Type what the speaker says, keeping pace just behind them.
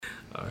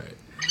All right.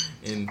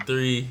 In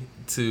 3,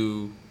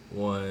 2,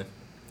 1.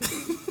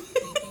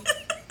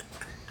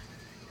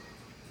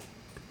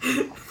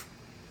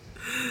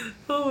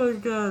 Oh my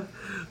god.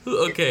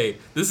 Okay,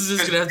 this is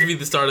just gonna have to be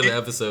the start of the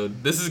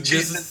episode. This is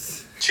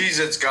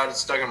Cheez-Its got it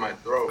stuck in my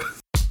throat.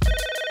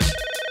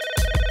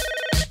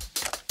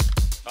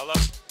 Hello?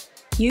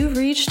 You've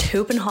reached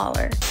Hoop and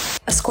Holler,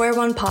 a Square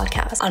One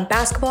podcast on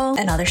basketball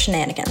and other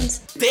shenanigans.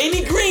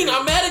 Danny Green!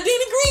 I'm mad at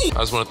Danny Green! I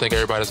just want to thank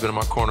everybody that's been in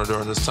my corner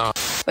during this time.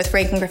 With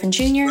Reagan Griffin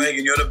Jr.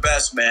 Reagan, you're the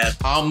best, man.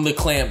 I'm the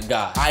clamp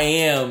guy. I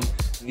am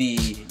the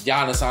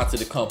Giannis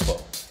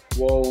Antetokounmpo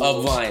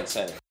of Lions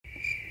Center.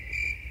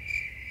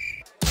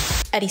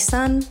 Eddie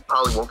Sun.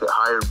 Probably won't get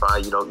hired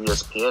by,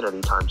 ESPN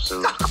anytime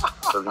soon.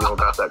 So you don't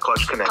got that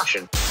clutch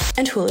connection.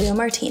 And Julio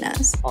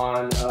Martinez.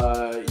 On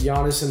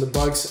Giannis and the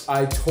Bucks,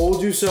 I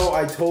told you so,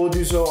 I told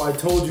you so, I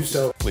told you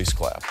so. Please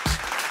clap.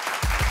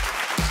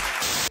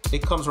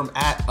 It comes from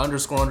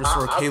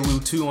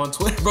 @__Kalu2 on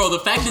Twitter. Bro, the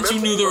fact that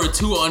you knew there were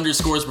 2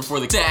 underscores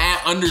before the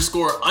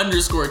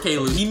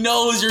 @__Kalu. He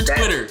knows your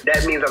Twitter.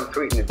 That means I'm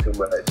tweeting it too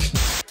much.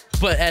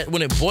 But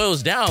when it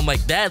boils down,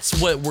 that's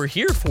what we're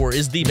here for,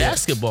 is the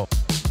basketball.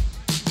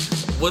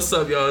 What's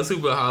up, y'all? It's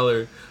Hoop and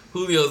Holler.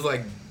 Julio's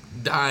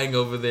dying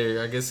over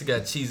there. I guess he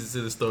got Cheez-Its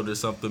in his throat or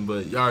something,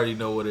 but you already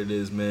know what it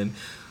is, man.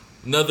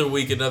 Another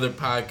week, another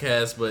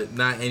podcast, but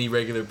not any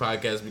regular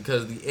podcast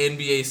because the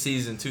NBA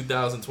season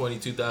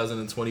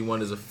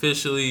 2020-2021 is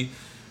officially,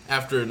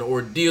 after an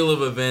ordeal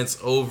of events,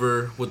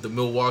 over with the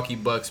Milwaukee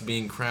Bucks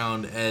being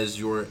crowned as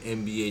your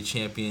NBA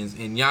champions.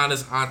 And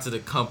Giannis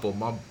Antetokounmpo,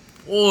 my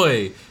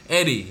boy,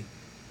 Eddie,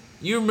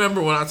 you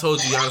remember when I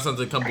told you Giannis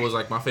Antetokounmpo was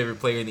my favorite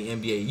player in the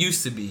NBA?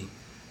 Used to be,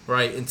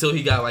 right? Until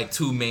he got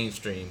too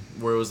mainstream,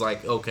 where it was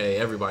okay,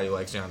 everybody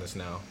likes Giannis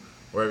now,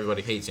 or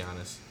everybody hates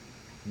Giannis.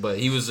 But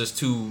he was just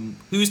too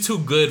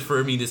good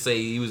for me to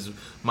say he was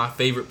my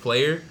favorite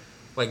player.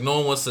 No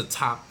one wants a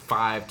top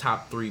 5,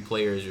 top 3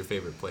 player as your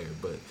favorite player.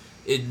 But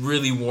it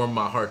really warmed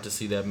my heart to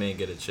see that man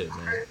get a chip,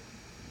 man.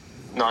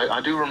 No,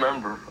 I do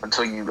remember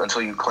until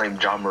you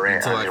claimed Ja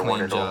Morant.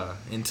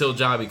 Until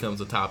Ja becomes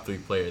a top 3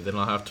 player, then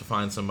I'll have to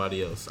find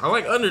somebody else. I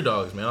like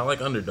underdogs, man. I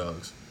like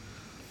underdogs.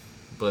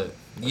 But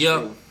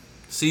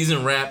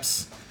season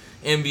wraps.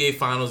 NBA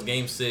Finals,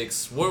 Game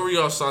 6. What were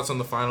y'all's thoughts on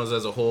the Finals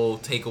as a whole?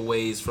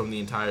 Takeaways from the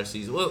entire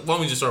season? Well, why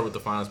don't we just start with the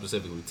Finals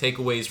specifically?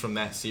 Takeaways from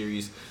that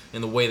series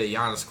and the way that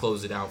Giannis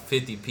closed it out.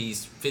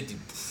 50-piece, 50.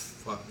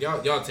 Fuck.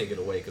 Y'all take it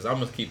away because I'm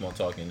gonna keep on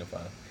talking if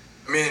I.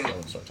 I mean,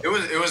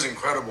 it was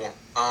incredible.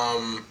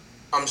 I'm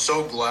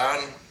so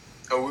glad.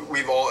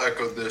 We've all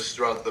echoed this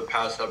throughout the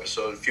past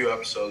few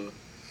episodes,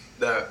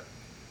 that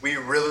we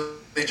really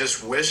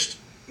just wished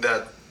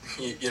that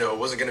it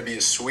wasn't going to be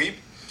a sweep.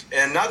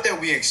 And not that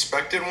we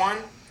expected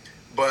one,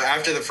 but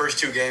after the first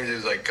 2 games,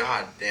 it was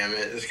God damn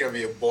it, it's going to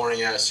be a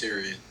boring-ass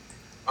series.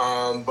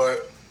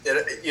 But,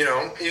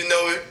 even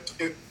though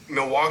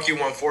Milwaukee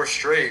won 4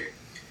 straight,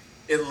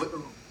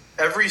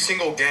 every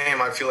single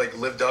game, I feel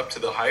lived up to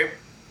the hype,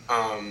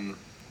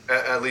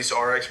 at least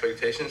our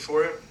expectations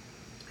for it.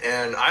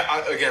 And,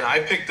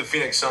 I picked the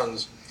Phoenix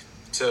Suns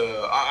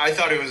I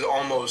thought it was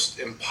almost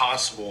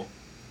impossible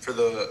for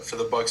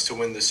the Bucks to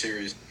win the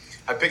series.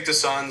 I picked the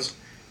Suns.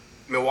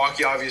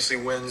 Milwaukee obviously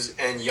wins,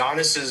 and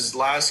Giannis's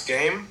last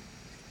game,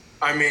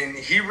 I mean,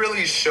 he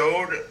really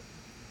showed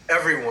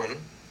everyone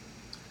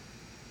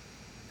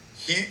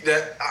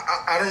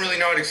I don't really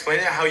know how to explain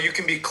it, how you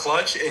can be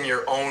clutch in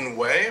your own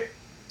way,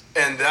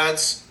 and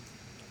that's,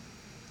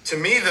 to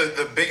me,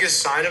 the biggest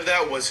sign of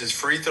that was his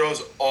free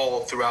throws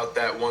all throughout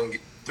that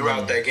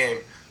that game,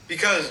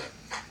 because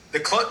the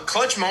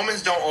clutch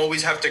moments don't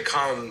always have to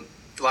come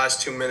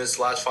last 2 minutes,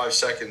 last 5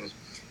 seconds.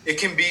 It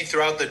can be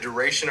throughout the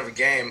duration of a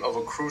game, of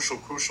a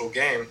crucial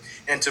game,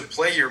 and to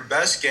play your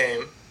best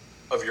game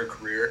of your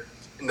career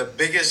in the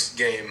biggest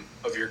game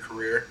of your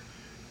career,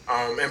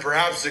 and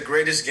perhaps the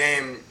greatest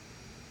game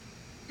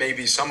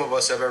maybe some of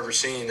us have ever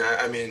seen.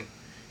 I mean,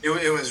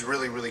 it was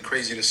really, really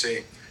crazy to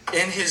see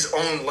in his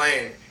own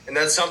lane, and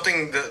that's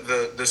something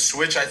the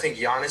switch I think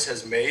Giannis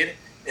has made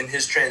in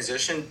his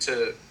transition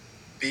to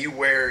be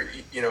where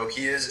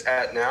he is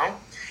at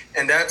now,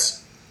 and that's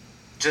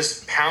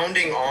just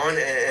pounding on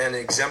and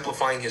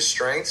exemplifying his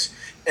strengths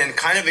and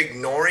kind of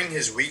ignoring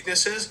his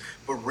weaknesses,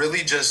 but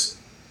really just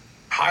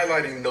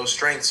highlighting those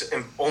strengths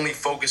and only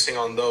focusing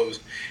on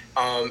those.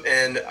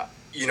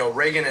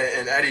 Reagan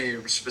and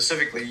Eddie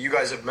specifically, you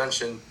guys have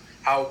mentioned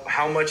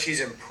how much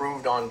he's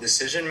improved on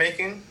decision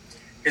making.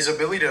 His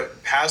ability to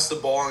pass the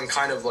ball and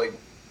kind of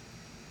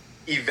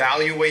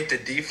evaluate the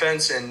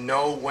defense and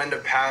know when to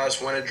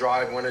pass, when to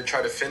drive, when to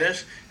try to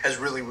finish has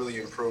really, really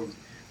improved.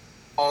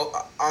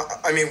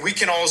 I mean, we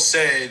can all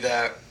say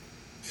that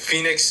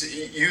Phoenix,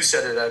 you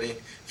said it, Eddie,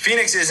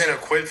 Phoenix isn't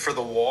equipped for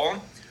the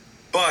wall,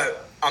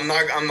 but I'm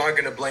not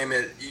going to blame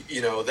it,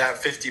 that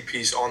 50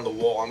 piece on the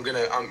wall.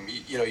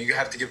 You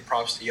have to give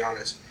props to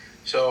Giannis.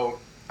 So,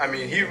 I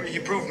mean, he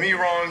proved me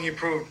wrong. He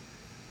proved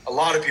a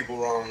lot of people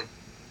wrong.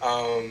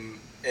 And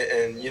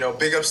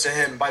big ups to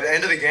him. By the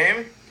end of the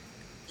game,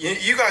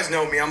 you guys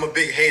know me. I'm a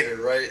big hater,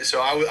 right?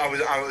 So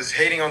I was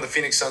hating on the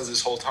Phoenix Suns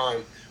this whole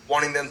time,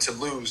 wanting them to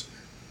lose.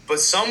 But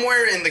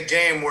somewhere in the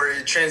game where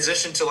it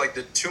transitioned to like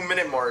the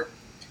 2-minute mark,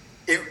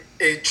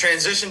 it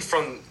transitioned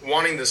from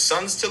wanting the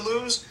Suns to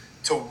lose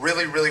to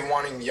really, really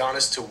wanting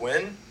Giannis to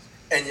win.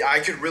 And I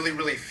could really,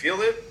 really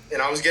feel it.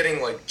 And I was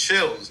getting like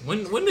chills.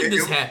 When did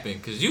this happen?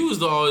 Because you was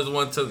the always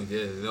one telling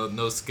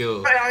no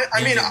skill.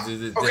 I mean,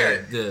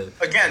 okay.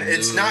 Again,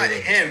 it's not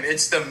him.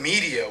 It's the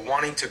media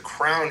wanting to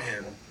crown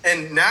him.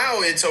 And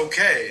now it's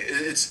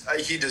okay.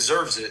 He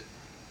deserves it.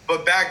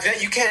 But back then,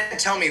 you can't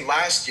tell me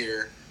last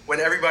year when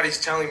everybody's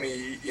telling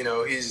me,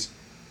 he's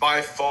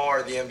by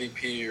far the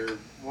MVP or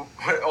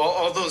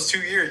all those 2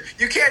 years.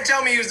 You can't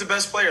tell me he was the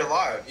best player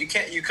alive. You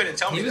couldn't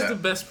tell me that. He was the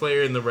best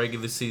player in the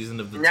regular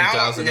season of the now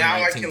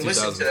 2019-2020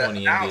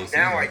 NBA season.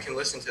 Now I can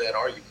listen to that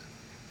argument.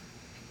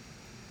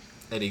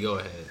 Eddie, go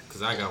ahead,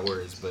 because I got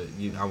words, but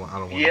I don't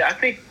want. Yeah, I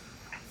think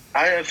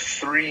I have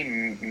three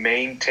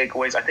main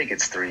takeaways. I think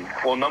it's three.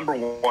 Well, number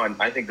one,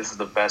 I think this is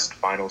the best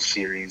final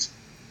series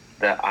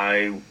that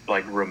I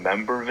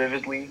remember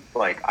vividly.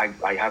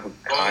 I have a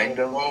kind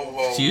of.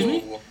 Excuse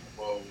me?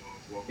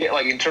 Yeah,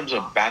 in terms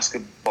of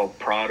basketball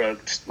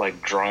product,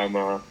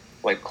 drama,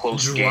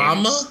 close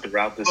drama? Games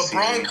throughout the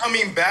series. LeBron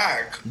coming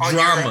back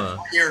on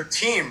your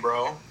team,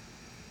 bro.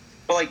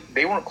 But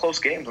they weren't close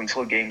games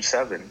until Game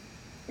 7.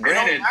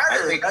 Granted,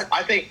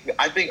 I think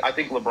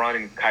LeBron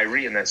and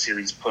Kyrie in that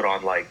series put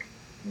on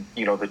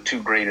the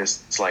two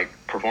greatest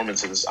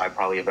performances I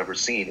probably have ever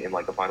seen in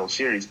a final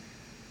series.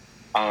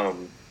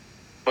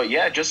 But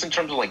yeah, just in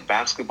terms of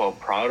basketball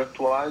product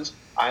wise,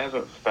 I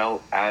haven't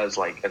felt as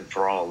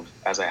enthralled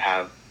as I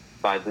have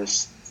by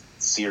this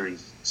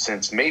series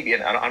since maybe,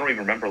 and I don't even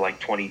remember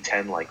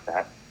 2010 like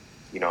that,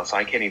 so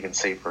I can't even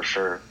say for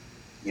sure,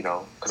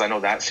 because I know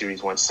that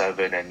series went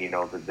 7 and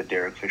the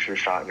Derek Fisher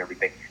shot and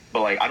everything,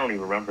 but I don't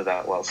even remember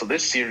that well. So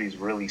this series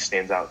really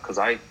stands out because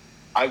I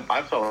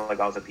felt like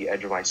I was at the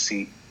edge of my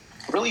seat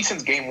really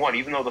since Game 1,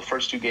 even though the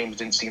first 2 games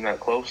didn't seem that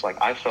close.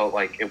 I felt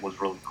like it was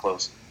really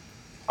close.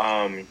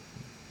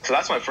 So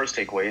that's my first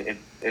takeaway.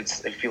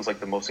 It feels like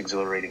the most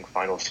exhilarating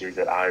final series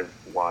that I've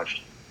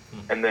watched.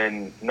 And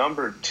then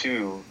number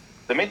 2,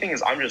 the main thing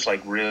is I'm just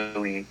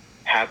really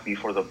happy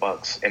for the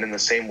Bucks. And in the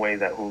same way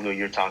that Julio,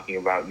 you're talking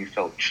about, you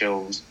felt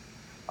chills,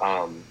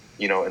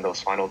 in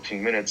those final 2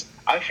 minutes.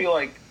 I feel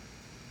like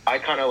I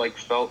kind of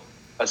felt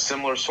a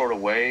similar sort of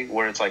way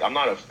where it's I'm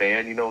not a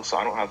fan, so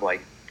I don't have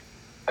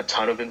a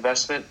ton of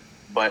investment,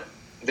 but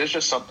there's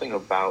just something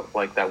about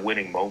that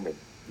winning moment,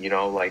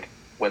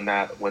 when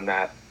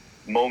that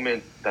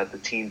moment that the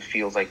team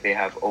feels like they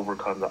have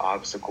overcome the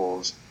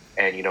obstacles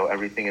and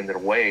everything in their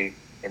way,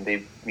 and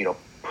they've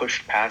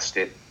pushed past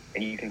it,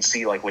 and you can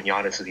see when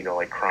Giannis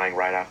is crying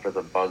right after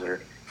the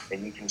buzzer,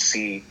 and you can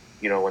see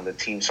when the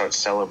team starts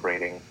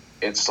celebrating.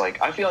 It's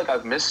I feel like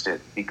I've missed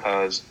it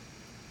because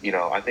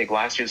I think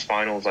last year's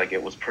finals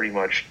it was pretty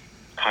much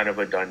kind of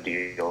a done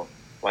deal.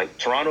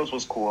 Toronto's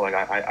was cool.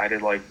 I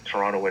did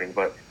Toronto winning,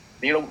 but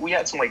we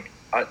had some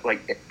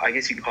I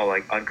guess you could call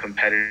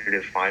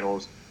uncompetitive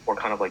finals or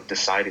kind of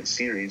decided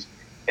series,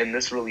 and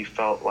this really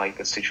felt like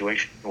a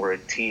situation where a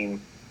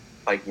team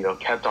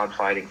kept on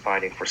fighting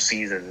for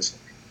seasons,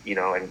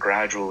 and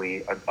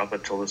gradually up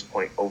until this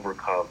point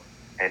overcome,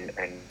 and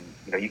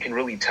you can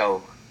really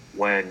tell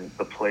when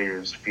the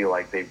players feel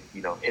like they've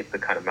hit the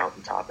kind of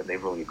mountaintop and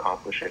they've really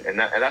accomplished it, and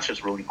that's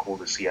just really cool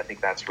to see. I think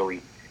that's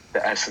really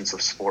the essence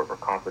of sport or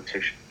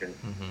competition.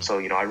 Mm-hmm. So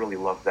I really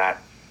love that.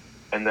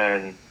 And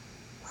then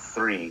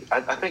 3,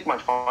 I think my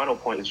final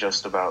point is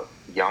just about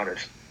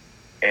Giannis.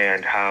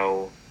 And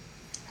how,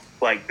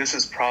 this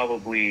is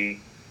probably,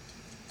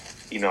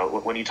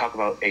 when you talk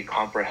about a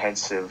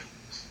comprehensive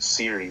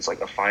series,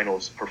 a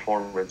finals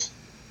performance,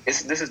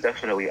 this is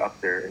definitely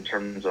up there in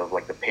terms of,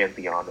 the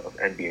pantheon of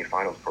NBA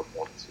finals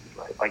performances,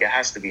 right? It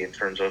has to be in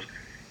terms of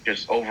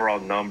just overall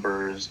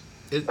numbers.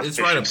 It's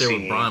right up there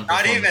with Bron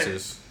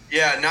performances.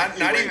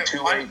 Not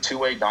even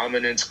two-way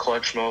dominance,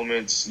 clutch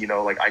moments,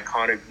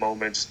 iconic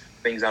moments,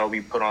 things that'll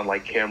be put on,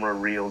 camera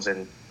reels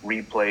and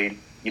replayed.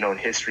 In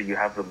history, you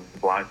have the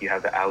block, you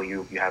have the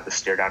alley-oop, you have the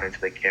stare down into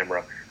the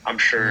camera. I'm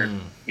sure,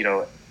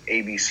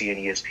 ABC and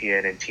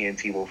ESPN and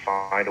TNT will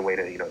find a way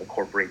to,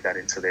 incorporate that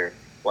into their,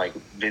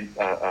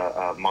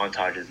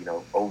 montages,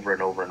 over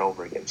and over and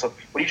over again. So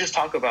when you just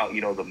talk about,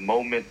 the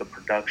moment, the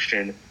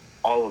production,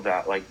 all of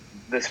that,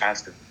 this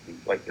has to be,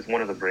 it's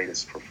one of the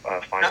greatest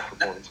finals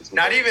performances.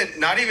 Not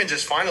even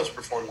just finals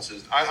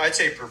performances. I'd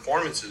say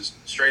performances,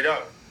 straight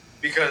up.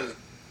 Because,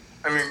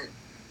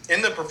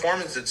 in the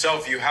performance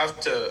itself, you have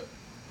to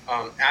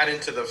add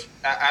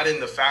in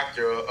the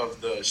factor of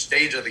the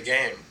stage of the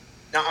game.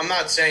 Now, I'm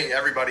not saying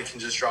everybody can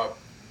just drop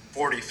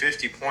 40,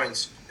 50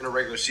 points in a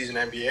regular season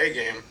NBA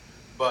game,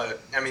 but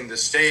the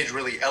stage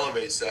really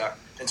elevates that.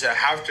 And to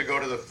have to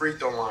go to the free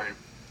throw line,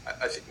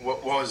 I think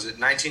what was it,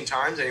 19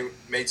 times, and he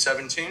made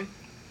 17.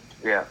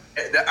 Yeah.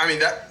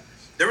 That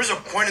there was a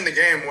point in the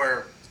game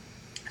where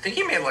I think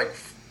he made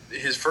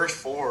his first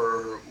 4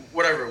 or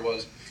whatever it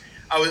was.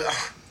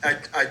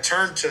 I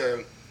turned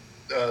to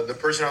the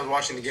person I was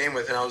watching the game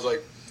with, and I was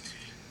like,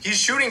 he's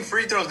shooting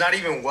free throws not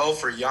even well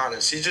for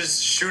Giannis. He's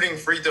just shooting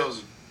free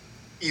throws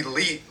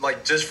elite,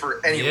 like just for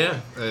anyone. Yeah,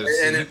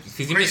 because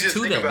he missed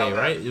 2 that day,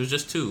 right? It was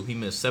just 2. He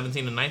missed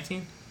 17 and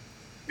 19.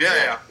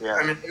 Yeah.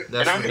 I mean,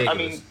 that's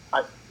ridiculous.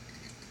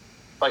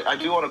 I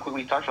do want to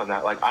quickly touch on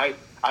that. Like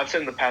I've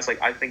said in the past,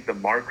 like I think the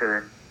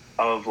marker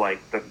of like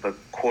the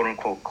quote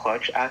unquote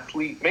clutch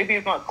athlete, maybe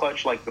if not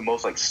clutch, like the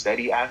most like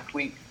steady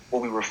athlete,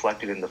 will be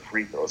reflected in the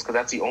free throws, because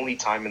that's the only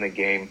time in the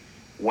game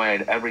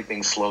when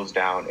everything slows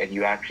down and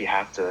you actually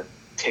have to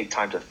take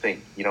time to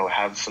think. You know,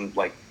 have some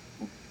like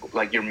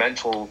your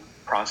mental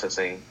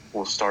processing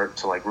will start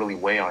to like really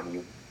weigh on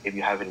you if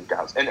you have any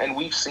doubts. And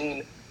we've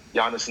seen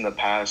Giannis in the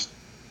past,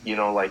 you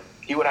know, like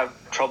he would have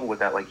trouble with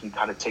that, like he'd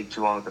kind of take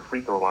too long at the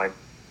free throw line.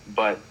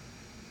 But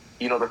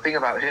you know, the thing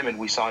about him, and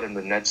we saw it in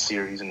the Nets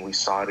series and we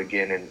saw it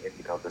again in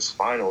you know, this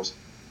finals,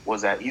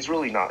 was that he's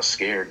really not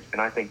scared.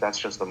 And I think that's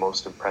just the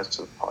most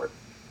impressive part.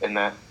 And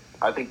that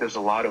I think there's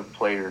a lot of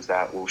players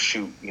that will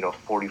shoot, you know,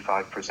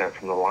 45%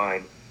 from the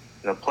line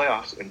in the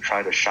playoffs and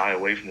try to shy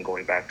away from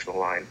going back to the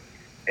line.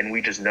 And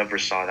we just never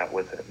saw that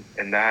with him.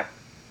 And that,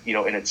 you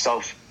know, in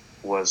itself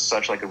was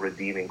such like a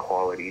redeeming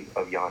quality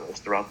of Giannis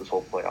throughout this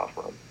whole playoff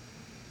run.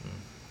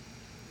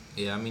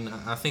 Yeah, I mean,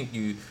 I think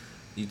you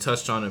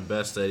touched on it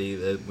best, Eddie,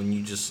 that when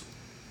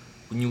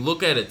you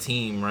look at a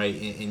team, right,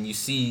 and you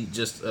see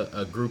just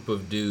a group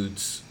of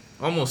dudes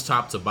almost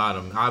top to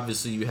bottom.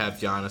 Obviously, you have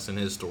Giannis and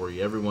his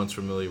story. Everyone's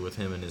familiar with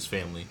him and his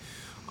family.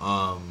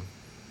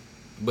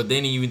 But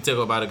then you even talk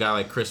about a guy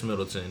like Chris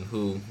Middleton,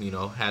 who, you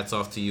know, hats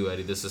off to you,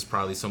 Eddie. This is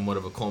probably somewhat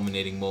of a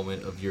culminating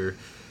moment of your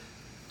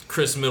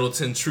Chris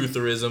Middleton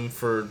trutherism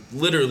for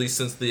literally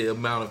since the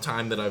amount of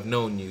time that I've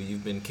known you.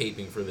 You've been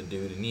caping for the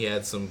dude, and he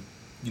had some,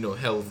 you know,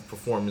 hell of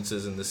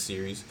performances in this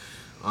series.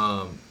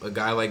 A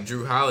guy like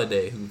Drew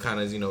Holiday, who kind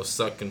of, you know,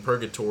 stuck in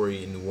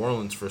purgatory in New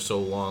Orleans for so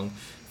long,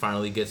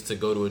 finally gets to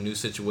go to a new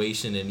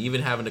situation, and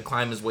even having to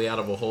climb his way out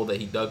of a hole that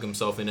he dug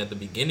himself in at the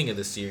beginning of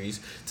the series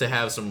to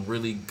have some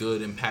really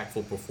good,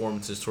 impactful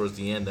performances towards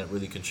the end that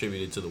really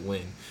contributed to the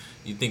win.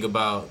 You think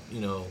about, you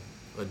know,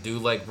 a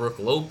dude like Brook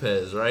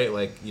Lopez, right?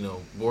 Like, you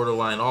know,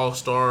 borderline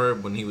all-star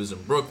when he was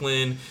in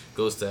Brooklyn,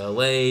 goes to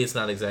LA, it's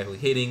not exactly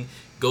hitting,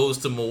 goes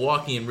to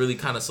Milwaukee and really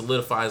kind of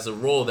solidifies a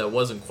role that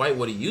wasn't quite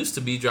what he used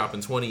to be,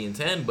 dropping 20 and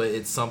 10, but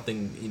it's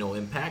something, you know,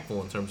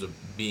 impactful in terms of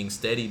being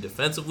steady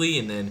defensively.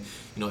 And then,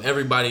 you know,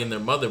 everybody and their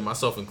mother,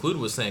 myself included,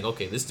 was saying,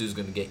 okay, this dude's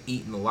going to get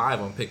eaten alive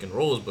on pick and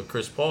rolls, but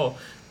Chris Paul,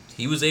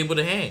 he was able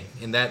to hang,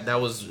 and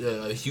that was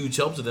a huge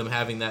help to them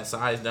having that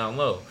size down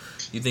low.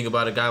 You think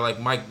about a guy like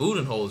Mike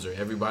Budenholzer,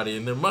 everybody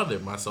and their mother,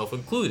 myself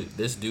included.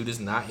 This dude is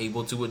not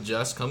able to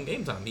adjust come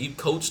game time. He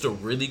coached a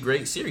really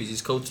great series.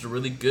 He's coached a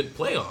really good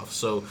playoff.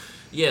 So,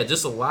 yeah,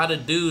 just a lot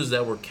of dudes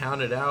that were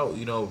counted out,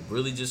 you know,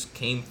 really just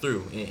came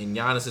through. And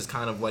Giannis is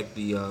kind of like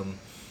the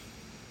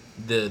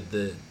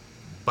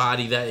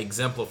body that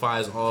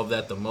exemplifies all of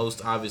that the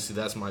most. Obviously,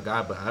 that's my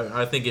guy, but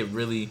I think it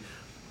really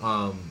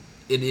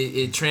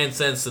it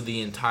transcends to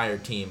the entire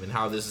team, and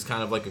how this is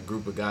kind of like a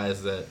group of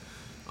guys that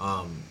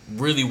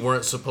really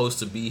weren't supposed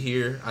to be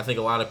here. I think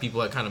a lot of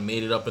people had kind of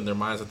made it up in their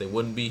minds that they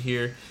wouldn't be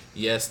here.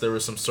 Yes, there were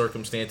some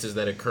circumstances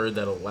that occurred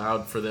that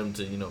allowed for them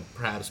to, you know,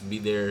 perhaps be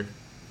there,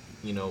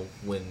 you know,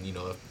 when, you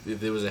know, if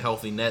there was a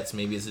healthy Nets,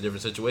 maybe it's a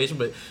different situation,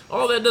 but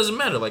all that doesn't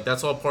matter. Like,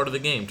 that's all part of the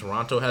game.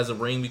 Toronto has a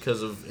ring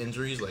because of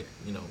injuries, like,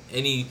 you know,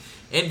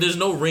 and there's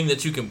no ring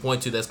that you can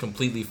point to that's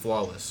completely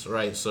flawless,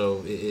 right?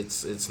 So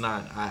it's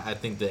not, I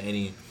think that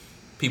any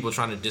people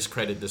trying to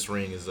discredit this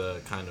ring is a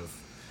kind of,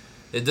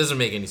 it doesn't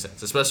make any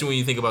sense, especially when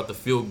you think about the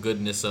feel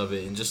goodness of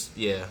it. And just,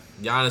 yeah,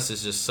 Giannis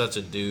is just such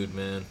a dude,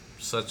 man.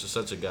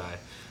 Such a guy.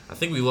 I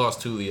think we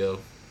lost Julio.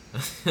 I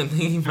think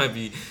he might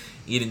be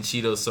eating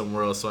Cheetos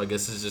somewhere else, so I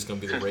guess it's just going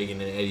to be the Reagan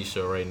and Eddie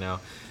show right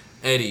now.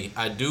 Eddie,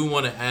 I do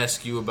want to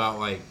ask you about,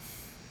 like,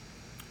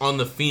 on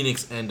the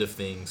Phoenix end of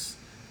things,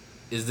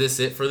 is this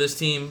it for this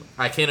team?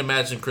 I can't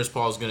imagine Chris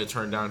Paul is going to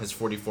turn down his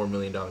 $44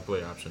 million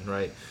player option,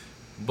 right?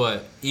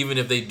 But even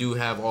if they do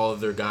have all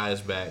of their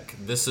guys back,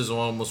 this is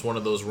almost one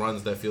of those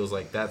runs that feels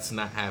like that's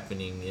not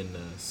happening in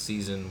a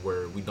season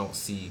where we don't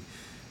see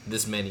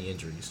this many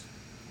injuries.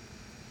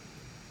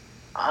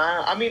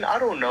 I mean, I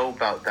don't know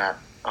about that.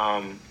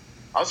 I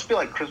also feel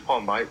like Chris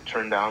Paul might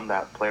turn down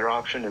that player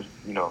option if,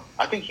 you know,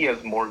 I think he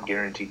has more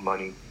guaranteed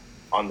money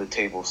on the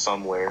table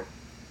somewhere.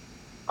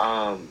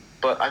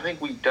 But I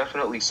think we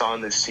definitely saw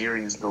in this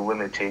series the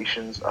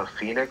limitations of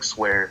Phoenix,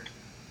 where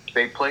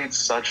they played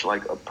such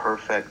like a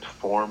perfect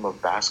form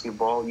of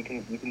basketball, you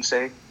can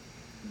say,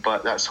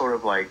 but that sort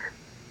of like,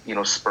 you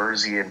know,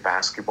 Spursian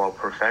basketball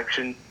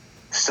perfection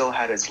still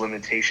had its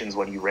limitations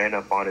when you ran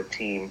up on a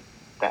team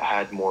that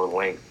had more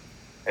length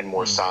and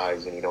more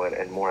size and, you know,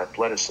 and more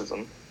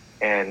athleticism.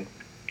 And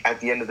at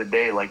the end of the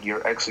day, like,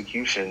 your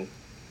execution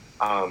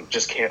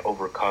just can't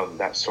overcome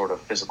that sort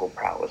of physical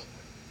prowess.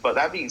 But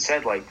that being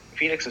said, like,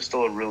 Phoenix is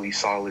still a really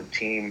solid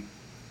team.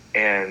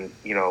 And,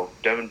 you know,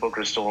 Devin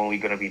Booker is still only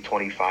going to be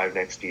 25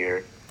 next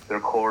year. Their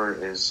core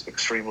is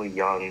extremely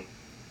young.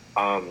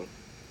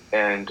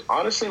 And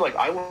honestly, like,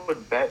 I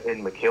would bet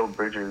in Mikal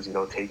Bridges,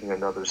 taking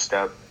another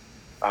step.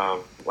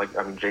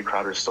 Jay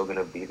Crowder's still going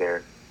to be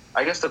there.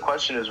 I guess the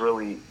question is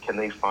really, can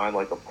they find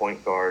like a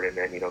point guard, and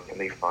then, can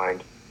they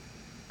find,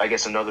 I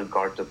guess, another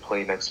guard to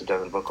play next to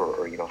Devin Booker,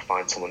 or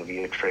find someone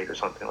via trade or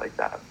something like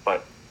that.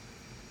 But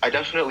I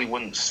definitely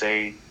wouldn't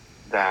say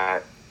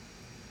that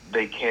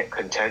they can't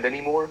contend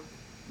anymore,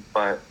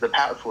 but the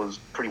path was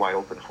pretty wide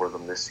open for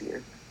them this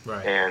year.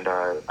 Right. And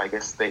I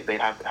guess they'd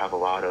have to have a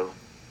lot of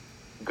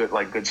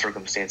good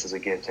circumstances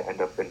again to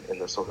end up in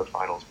the sort of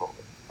finals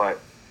moment. But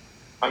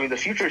I mean, the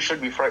future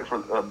should be bright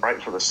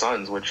for the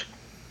Suns, which,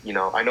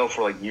 I know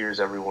for like years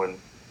everyone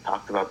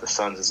talked about the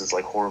Suns as this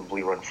like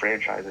horribly run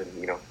franchise, and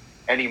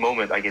any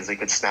moment I guess they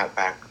could snap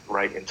back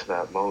right into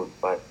that mode.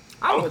 But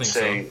I would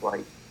say so.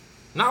 Like,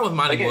 not with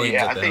Monty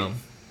Williams at the helm.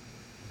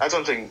 That's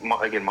what I'm saying.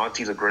 Again,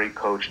 Monty's a great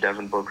coach.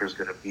 Devin Booker's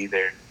going to be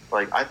there.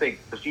 Like, I think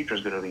the future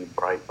is going to be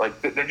bright.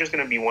 Like, they're just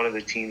going to be one of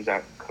the teams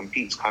that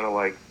competes, kind of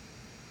like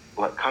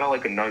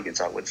a Nuggets,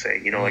 I would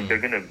say. Like, they're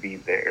going to be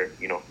there.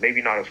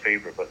 Maybe not a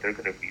favorite, but they're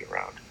going to be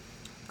around.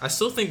 I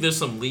still think there's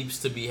some leaps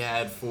to be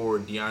had for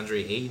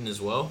DeAndre Ayton as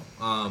well.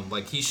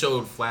 Like, he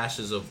showed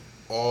flashes of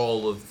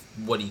all of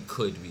what he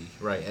could be,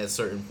 right, at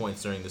certain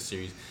points during the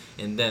series,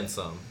 and then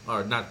some.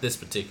 Or not this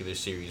particular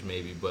series,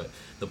 maybe, but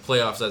the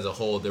playoffs as a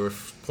whole, there were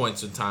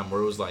points in time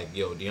where it was like,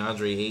 yo,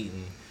 DeAndre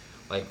Ayton,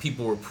 like,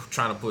 people were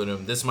trying to put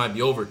him, this might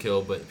be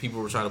overkill, but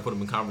people were trying to put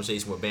him in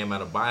conversation with Bam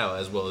Adebayo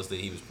as well as that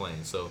he was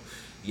playing. So,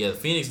 yeah,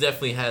 Phoenix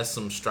definitely has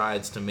some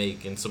strides to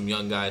make and some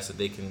young guys that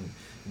they can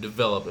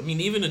develop. I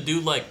mean, even a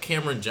dude like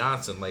Cameron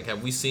Johnson, like,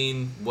 have we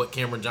seen what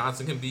Cameron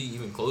Johnson can be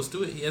even close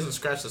to it? He hasn't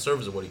scratched the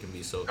surface of what he can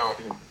be. So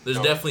there's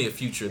definitely a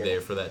future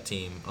there for that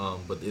team.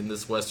 But in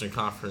this Western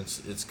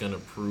Conference, it's going to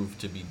prove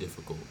to be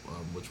difficult.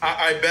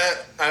 I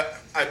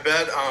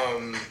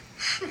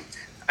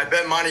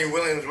bet Monty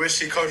Williams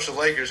wished he coached the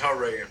Lakers, huh,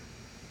 Reagan?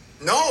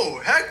 No,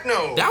 heck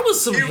no. That was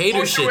some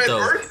hater shit, though.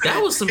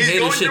 That was some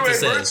hater shit to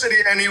say.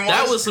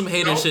 That was some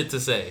hater shit to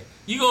say.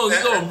 You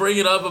gonna bring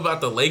it up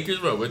about the Lakers,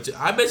 bro? Which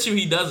I bet you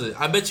he doesn't.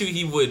 I bet you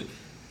he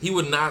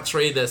would not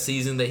trade that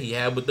season that he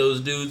had with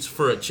those dudes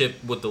for a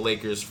chip with the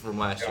Lakers from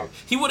last year.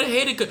 He would have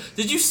hated.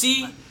 Did you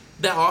see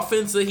that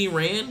offense that he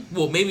ran?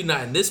 Well, maybe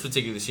not in this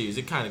particular series.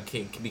 It kind of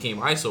became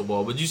ISO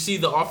ball. But you see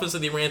the offense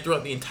that he ran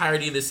throughout the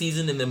entirety of the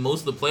season and then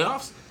most of the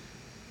playoffs?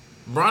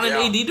 Bron and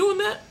AD doing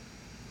that?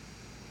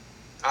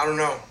 I don't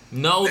know.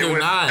 No, they're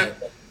not.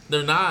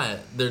 They're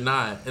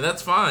not. And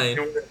that's fine.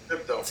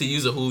 To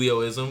use a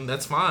Julioism,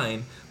 that's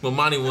fine. But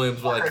Monty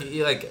Williams,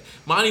 like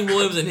Monty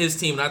Williams and his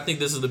team, and I think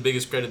this is the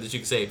biggest credit that you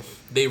can say,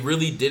 they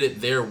really did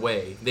it their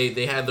way.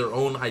 They had their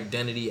own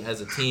identity as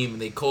a team,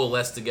 and they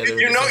coalesced together.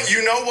 You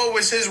know what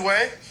was his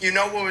way?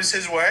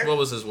 What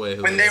was his way?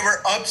 Julio? When they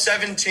were up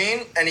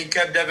 17 and he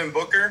kept Devin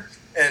Booker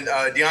and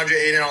DeAndre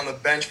Ayton on the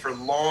bench for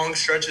long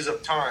stretches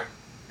of time,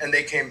 and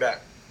they came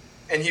back.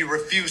 And he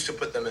refused to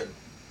put them in.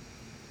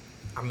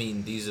 I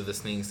mean, these are the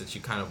things that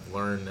you kind of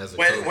learn as a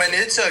coach. When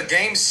it's a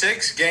game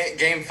 6,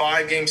 game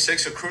 5, game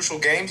 6, a crucial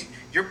games,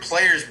 your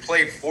players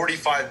play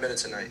 45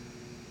 minutes a night.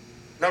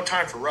 No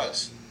time for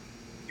rest.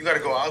 You got to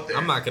go out there.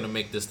 I'm not going to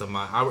make this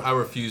I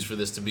refuse for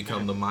this to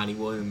become the Monty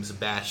Williams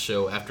bash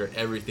show after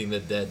everything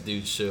that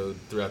dude showed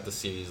throughout the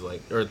series,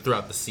 or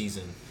throughout the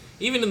season.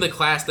 Even in the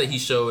class that he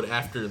showed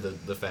after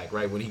the fact,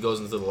 right, when he goes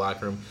into the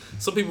locker room,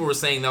 some people were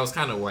saying that was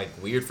kind of like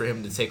weird for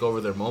him to take over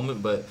their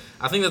moment, but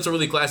I think that's a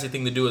really classy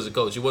thing to do as a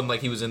coach. It wasn't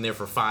like he was in there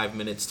for 5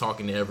 minutes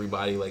talking to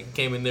everybody. Like, he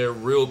came in there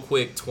real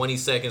quick, 20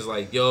 seconds,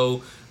 like,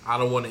 yo, I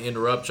don't want to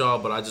interrupt y'all,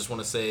 but I just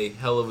want to say,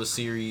 hell of a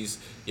series.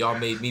 Y'all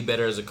made me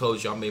better as a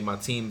coach. Y'all made my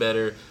team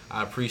better.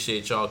 I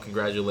appreciate y'all.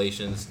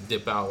 Congratulations.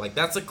 Dip out. Like,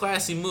 that's a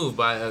classy move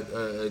by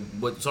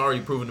what's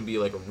already proven to be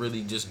like a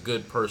really just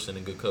good person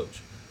and good coach.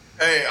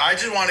 Hey, I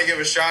just want to give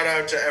a shout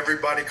out to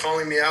everybody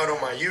calling me out on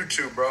my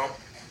YouTube, bro.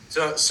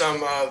 So,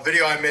 some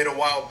video I made a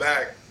while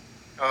back.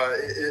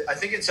 I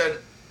think it said,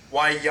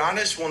 why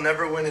Giannis will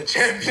never win a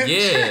championship.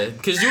 Yeah,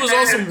 because you was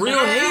on some real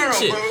hate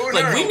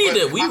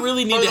shit. We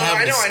really need to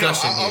have a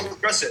discussion I'll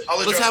address it.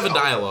 Let's have a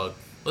dialogue.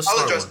 Let's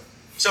start one.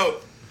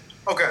 So,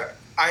 okay,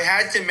 I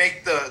had to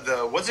make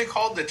the what's it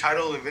called? The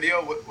title of the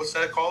video? What's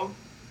that called?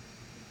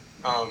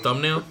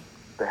 Thumbnail?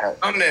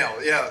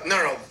 Thumbnail, yeah.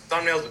 No,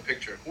 thumbnail's a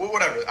picture.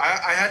 Whatever.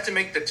 I had to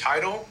make the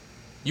title.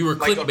 You were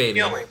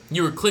clickbaiting.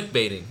 You were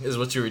clickbaiting, is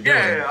what you were doing.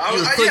 Yeah. You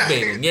were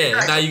clickbaiting.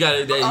 Yeah. Now you got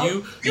it.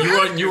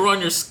 You were on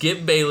your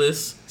Skip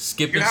Bayless,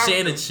 Skip and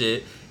Shannon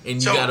shit,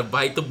 and you got to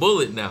bite the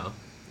bullet now.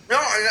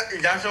 No,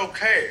 that's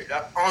okay.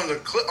 On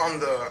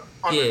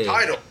the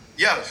title,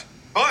 yes.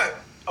 But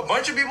a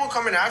bunch of people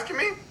coming after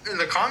me in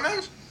the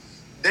comments,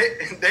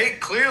 they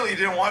clearly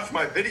didn't watch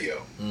my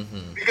video.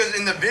 Mm-hmm. Because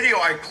in the video,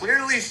 I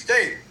clearly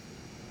state,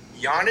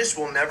 Giannis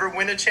will never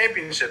win a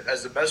championship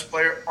as the best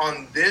player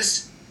on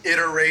this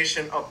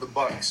iteration of the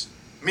Bucks.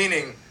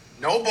 Meaning,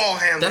 No ball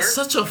handler. That's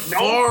such a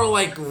far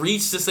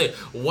reach to say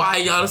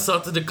why Giannis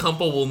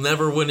Antetokounmpo will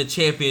never win a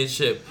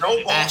championship.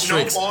 No ball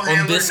handler,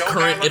 on this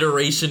current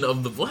iteration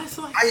of the what?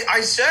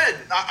 I said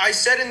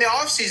in the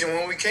offseason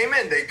when we came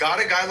in, they got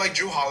a guy like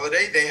Drew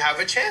Holiday. They have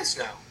a chance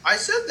now. I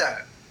said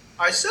that.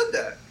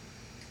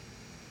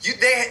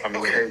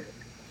 Okay.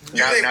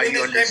 Now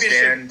you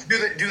understand.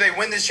 Do they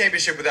win this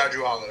championship without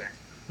Drew Holiday?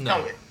 No.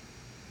 Tell me.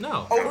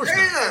 No. Okay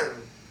then.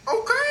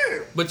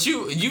 Okay. But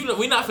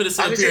we're not finna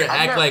sit up here and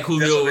act like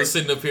Julio was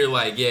sitting up here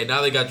like, yeah,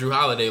 now they got Drew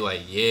Holiday,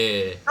 like,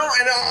 yeah. No,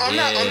 and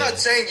I'm not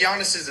saying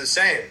Giannis is the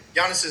same.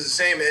 Giannis is the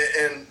same,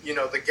 and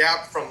the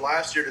gap from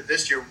last year to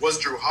this year was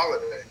Drew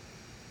Holiday.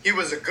 He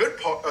was a good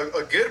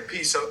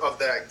piece of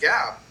that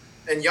gap,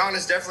 and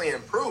Giannis definitely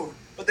improved.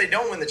 But they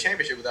don't win the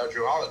championship without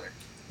Drew Holiday.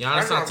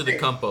 Giannis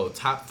Antetokounmpo,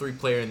 top 3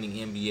 player in the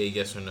NBA,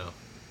 yes or no?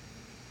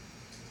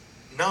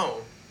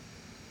 No.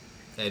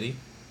 Eddie?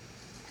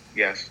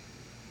 Yes.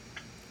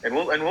 And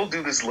we'll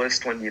do this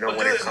list when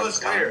when it comes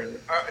time.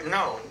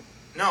 No.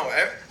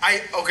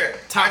 Okay.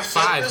 Top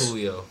 5,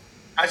 Julio.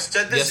 I've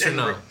said this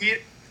yes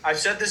I've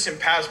said this in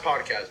past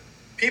podcasts.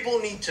 People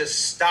need to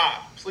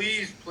stop.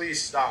 Please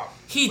stop.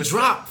 He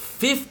dropped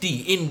 50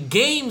 in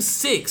Game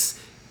 6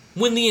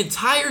 when the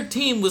entire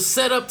team was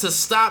set up to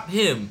stop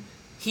him.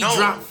 He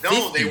dropped 50.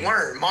 No, they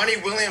weren't. Monty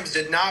Williams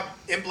did not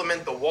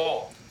implement the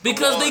wall.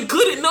 Because they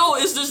couldn't. No,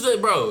 it's just that,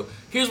 bro.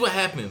 Here's what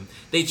happened.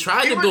 They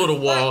tried to build a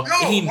wall,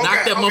 and he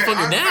knocked that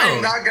motherfucker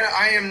down.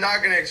 I am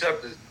not gonna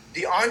accept this.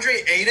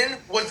 DeAndre Ayton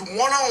was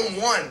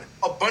 1-on-1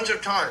 a bunch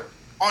of times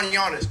on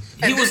Giannis.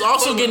 He was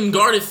also getting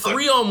guarded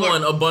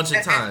 3-on-1 a bunch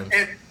of times.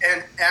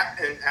 And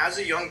as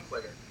a young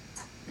player,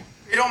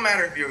 it don't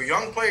matter if you're a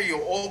young player, you're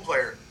an old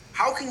player.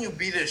 How can you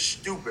be this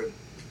stupid?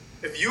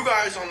 If you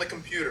guys on the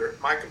computer,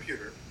 my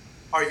computer,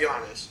 are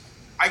Giannis,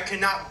 I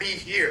cannot be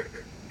here,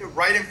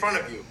 right in front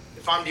of you.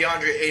 If I'm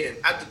DeAndre Ayton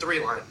at the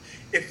 3 line,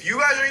 if you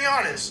guys are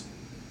Giannis,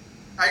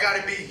 I got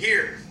to be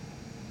here,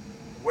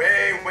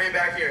 way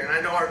back here. And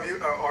I know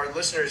our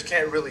listeners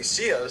can't really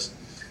see us,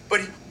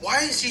 but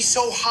why is he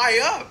so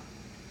high up?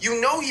 You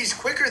know he's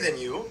quicker than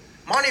you.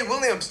 Monty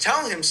Williams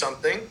tell him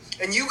something,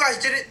 and you guys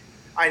didn't.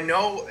 I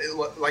know,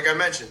 like I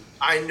mentioned,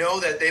 I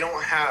know that they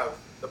don't have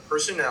the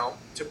personnel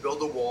to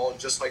build a wall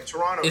just like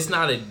Toronto. It's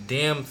not a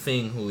damn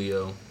thing,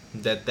 Julio,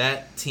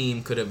 that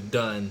team could have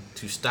done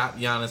to stop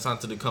Giannis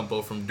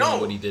Antetokounmpo from doing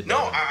what he did.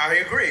 No,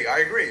 I agree.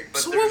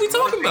 But so what are we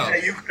talking about?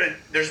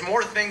 There's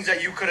more things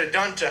that you could have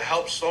done to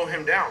help slow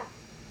him down.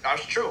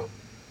 That's true.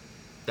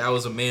 That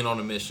was a man on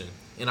a mission.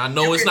 And I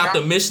know it's not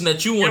the mission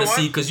that you want to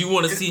see, because you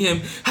want to see him,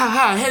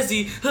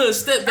 hezzy,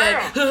 step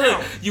back,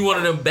 You one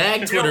of them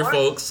bag Twitter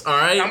folks, all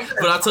right?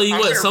 But I'll tell you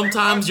what,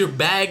 sometimes your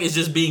bag is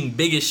just being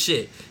big as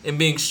shit and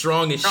being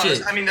strong as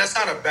shit. I mean, that's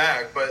not a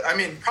bag, but I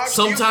mean,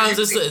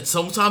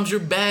 sometimes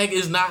your bag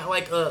is not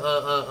like that's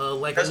a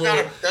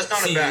little. That's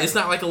not a bag. It's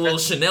not like a little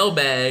Chanel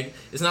bag.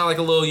 It's not like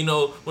a little,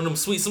 one of them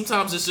sweet.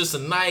 Sometimes it's just a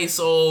nice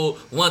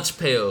old lunch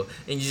pail,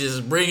 and you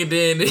just bring it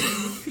in.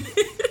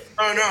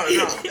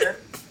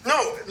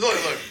 No, look.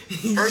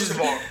 First of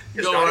all,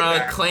 it's go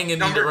around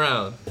clanging it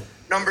around.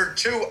 Number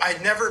 2, I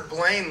never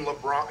blame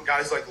LeBron,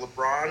 guys like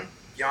LeBron,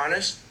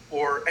 Giannis,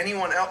 or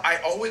anyone else. I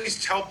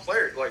always tell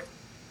players, like,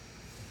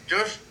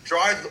 just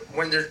drive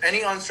when there's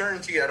any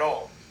uncertainty at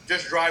all.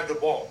 Just drive the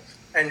ball.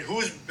 And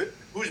who's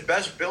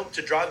best built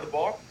to drive the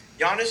ball?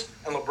 Giannis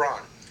and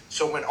LeBron.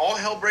 So when all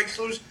hell breaks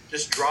loose,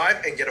 just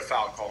drive and get a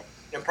foul call.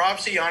 And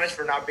props to Giannis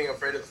for not being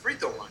afraid of the free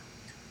throw line.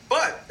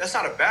 But that's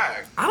not a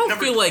bag. I don't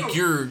feel like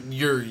you're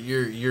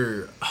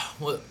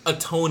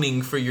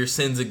atoning for your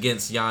sins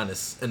against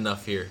Giannis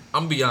enough here.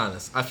 I'm gonna be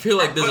honest. I feel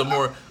like there's a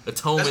more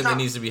atonement that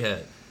needs to be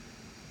had.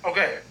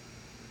 Okay.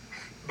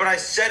 But I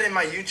said in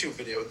my YouTube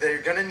video,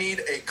 they're gonna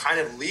need a kind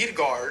of lead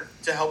guard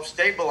to help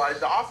stabilize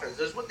the offense.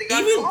 That's what they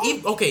got.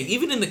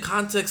 Even in the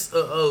context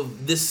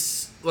of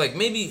this, like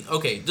maybe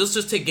let's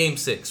just take Game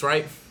 6,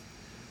 right?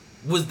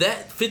 Was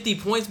that 50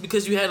 points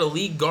because you had a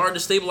lead guard to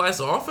stabilize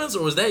the offense,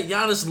 or was that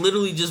Giannis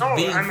literally just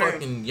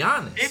fucking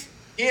Giannis?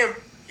 He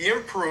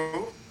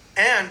improved,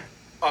 and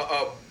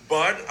Coach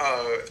Bud.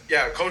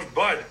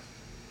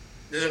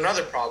 There's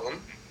another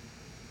problem.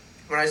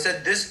 When I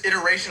said this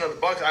iteration of the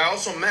Bucks, I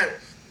also meant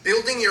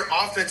building your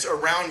offense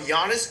around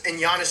Giannis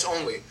and Giannis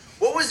only.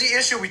 What was the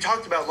issue we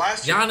talked about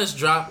last year? Giannis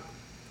dropped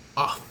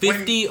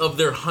 50 of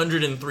their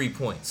 103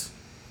 points.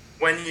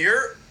 When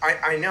you're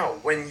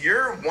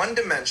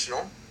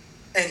one-dimensional.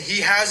 And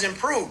he has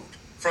improved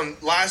from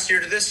last year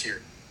to this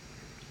year.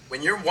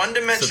 When you're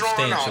one-dimensional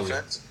on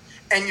offense,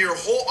 and your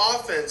whole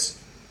offense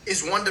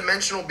is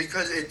one-dimensional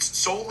because it's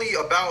solely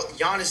about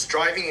Giannis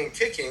driving and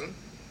kicking,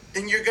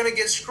 then you're going to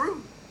get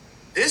screwed.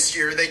 This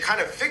year, they kind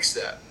of fixed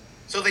that.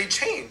 So they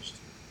changed.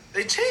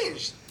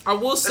 I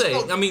will say,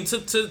 I mean,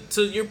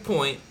 to your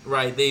point,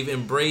 right, they've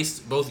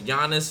embraced, both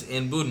Giannis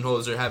and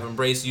Budenholzer have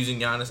embraced using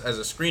Giannis as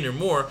a screener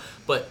more,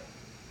 but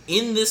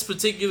in this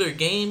particular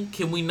game,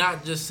 can we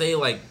not just say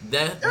like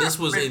that? This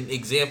was an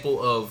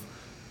example of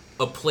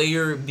a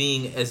player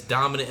being as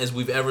dominant as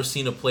we've ever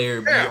seen a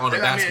player be on a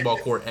basketball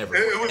court ever.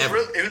 It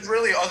was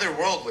really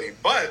otherworldly.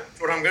 But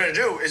what I'm going to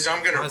do is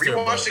I'm going to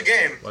rewatch the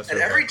game, and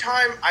every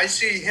time I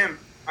see him,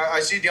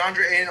 I see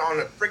DeAndre Ayton on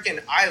a freaking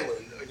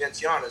island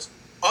against Giannis,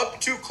 up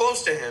too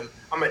close to him,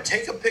 I'm going to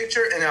take a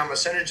picture and I'm going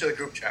to send it to the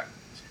group chat.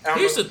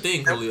 Here's the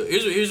thing, Julio.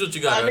 Here's what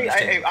you got to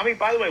understand. I mean,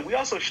 by the way, we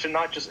also should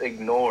not just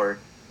ignore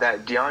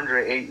that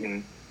DeAndre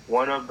Ayton,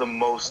 one of the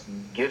most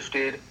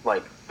gifted,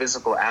 like,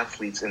 physical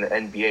athletes in the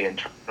NBA in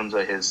terms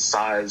of his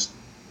size,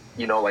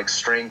 you know, like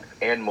strength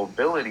and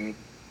mobility,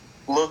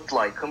 looked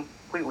like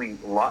completely,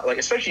 like,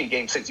 especially in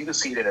Game 6, you could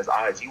see it in his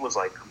eyes. He was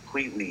like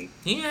completely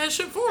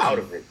out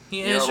of it.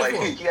 He had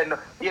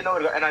no,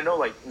 and I know,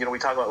 like, you know, we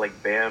talk about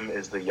like Bam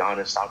is the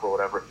Giannis stopper or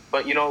whatever,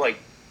 but you know, like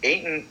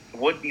Ayton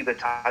would be the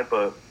type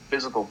of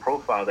physical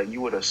profile that you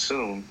would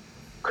assume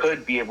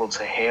could be able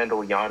to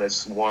handle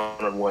Giannis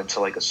one-on-one to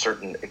like a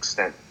certain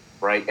extent.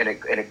 Right, and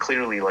it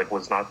clearly like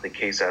was not the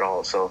case at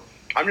all. So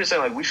I'm just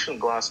saying, like, we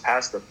shouldn't gloss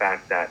past the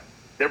fact that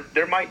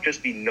there might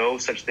just be no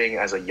such thing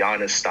as a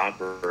Giannis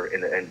stopper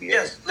in the NBA.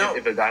 Yes, no.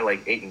 If a guy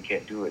like Ayton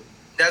can't do it.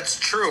 That's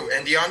true.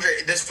 And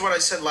DeAndre, this is what I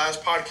said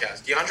last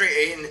podcast. DeAndre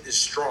Ayton is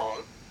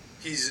strong.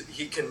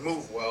 He can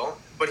move well,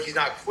 but he's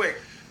not quick.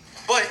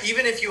 But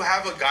even if you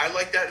have a guy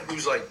like that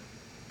who's like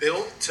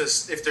built to,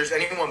 if there's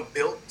anyone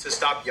built to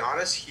stop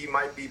Giannis, he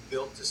might be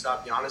built to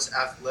stop Giannis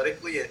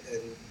athletically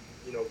and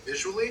you know,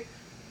 visually.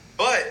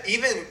 But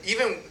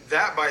even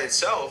that by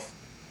itself,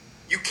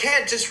 you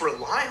can't just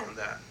rely on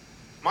that.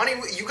 Monty,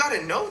 you got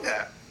to know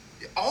that.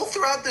 All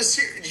throughout this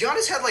series,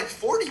 Giannis had like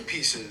 40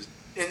 pieces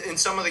in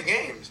some of the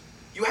games.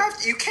 You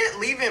can't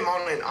leave him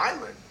on an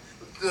island.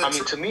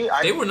 To me,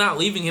 they were not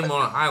leaving him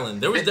on an island.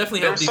 There was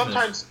definitely help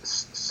defense.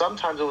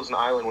 Sometimes it was an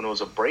island when it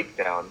was a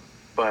breakdown,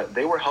 but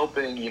they were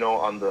helping, you know,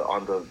 on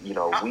the you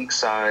know, weak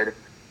side.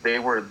 They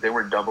were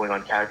doubling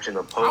on catching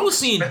the post. I was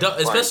seeing,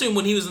 especially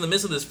when he was in the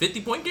midst of this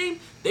 50-point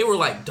game, they were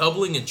like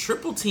doubling and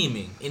triple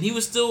teaming, and he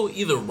was still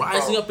either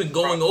rising up and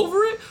going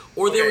over it,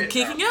 or they were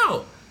kicking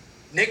out.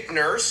 Nick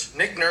Nurse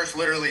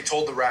literally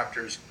told the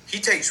Raptors he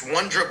takes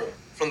one dribble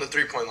from the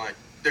 3-point line.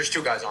 There's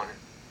two guys on it.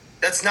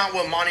 That's not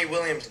what Monty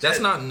Williams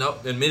did.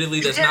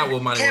 Admittedly, that's not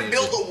what Monty Williams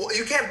did.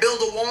 You can't build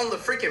a wall in the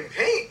freaking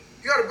paint.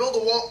 You got to build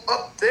a wall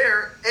up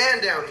there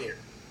and down here.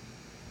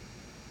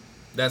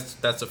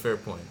 That's a fair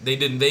point. They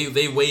didn't.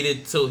 They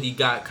waited till he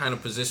got kind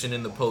of positioned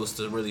in the post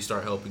to really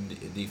start helping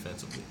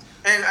defensively.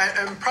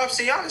 And props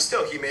to Giannis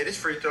still. He made his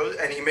free throws,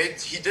 and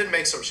he did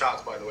make some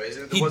shots, by the way.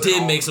 He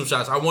did make some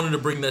shots. I wanted to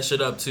bring that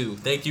shit up too.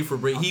 Thank you for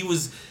bringing.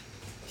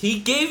 He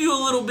gave you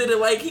a little bit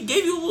of he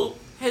gave you a little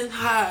head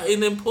high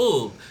and then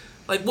pulled.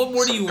 Like, what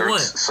more do you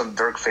want? Some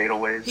Dirk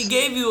fadeaways. He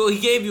gave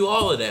you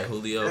all of that,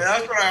 Julio. And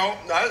that's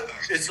what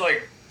it's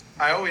like.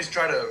 I always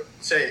try to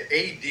say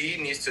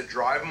AD needs to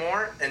drive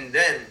more and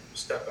then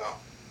step out.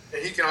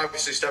 And he can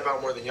obviously step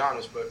out more than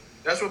Giannis, but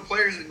that's what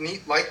players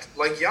need, like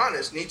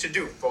Giannis, need to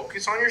do.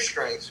 Focus on your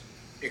strengths,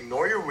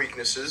 ignore your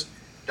weaknesses,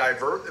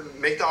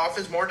 make the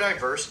offense more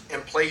diverse,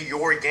 and play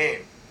your game.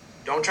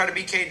 Don't try to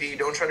be KD.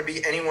 Don't try to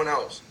be anyone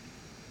else.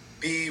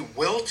 Be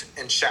Wilt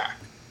and Shaq.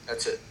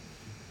 That's it.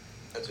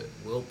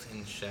 Wilt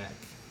and Shaq.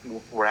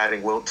 We're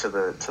adding Wilt to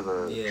the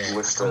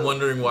list. I'm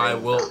wondering why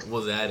Wilt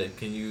was added.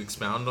 Can you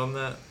expound on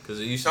that? Because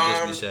it used to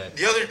just be Shaq.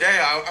 The other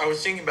day, I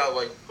was thinking about,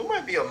 like, who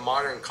might be a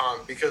modern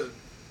comp? Because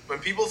when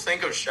people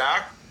think of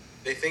Shaq,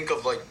 they think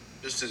of, like,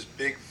 just this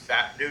big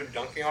fat dude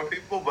dunking on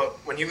people. But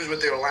when he was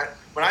with the Orlando,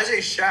 when I say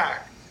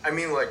Shaq, I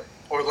mean, like,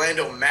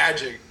 Orlando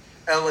Magic,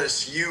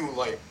 LSU,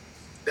 like,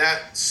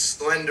 that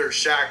slender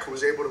Shaq who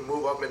was able to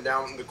move up and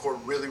down the court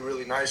really,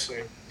 really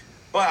nicely.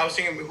 But I was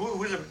thinking,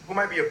 who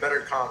might be a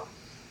better comp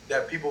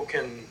that people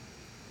can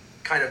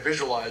kind of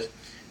visualize?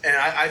 And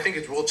I think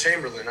it's Wilt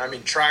Chamberlain. I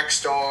mean, track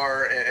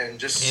star and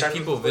just... Can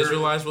people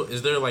visualize?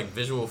 Is there, like,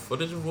 visual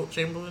footage of Wilt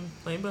Chamberlain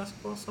playing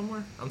basketball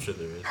somewhere? I'm sure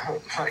there is.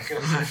 Oh, my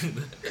God.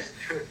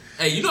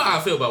 Hey, you know how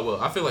I feel about Wilt.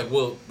 I feel like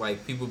Wilt,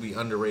 like, people be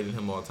underrating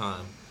him all the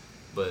time.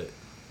 But,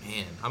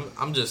 man,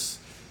 I'm just...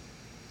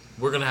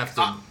 We're gonna have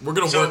to. We're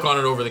gonna work on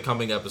it over the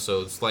coming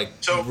episodes. Like,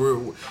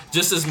 we're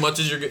just as much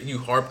as you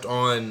harped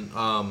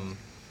on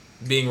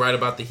being right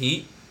about the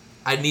Heat.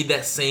 I need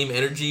that same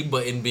energy,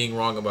 but in being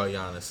wrong about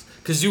Giannis.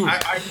 Cause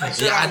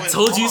I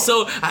told you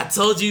so. I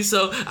told you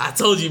so. I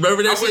told you.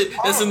 Remember that shit?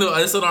 That's in our.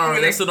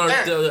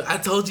 I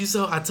told you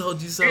so. I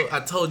told you so. I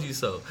told you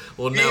so.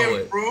 Well, now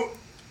what?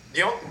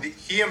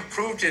 He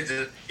improved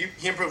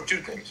two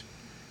things: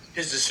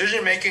 his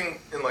decision making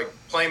and like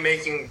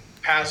playmaking,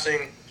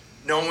 passing.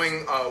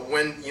 Knowing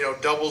when, you know,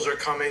 doubles are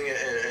coming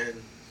and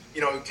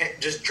you know, can't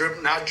just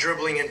not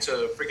dribbling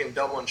into freaking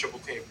double and triple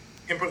team.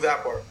 He improved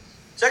that part.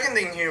 Second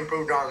thing he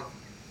improved on,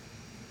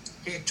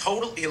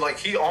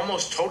 he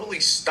almost totally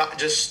stopped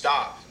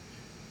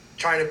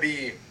trying to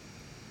be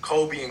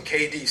Kobe and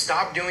KD.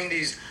 Stop doing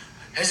these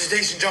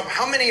hesitation jump.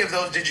 How many of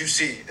those did you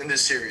see in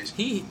this series?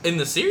 He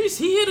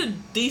hit a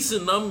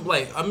decent number.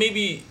 Like,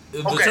 maybe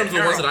in terms of the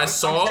ones that I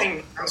saw,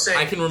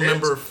 I can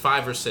remember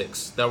 5 or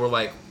 6 that were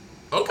like.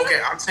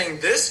 Okay, I'm saying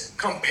this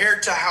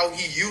compared to how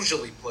he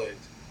usually played.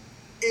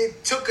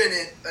 it took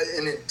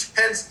an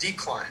intense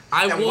decline.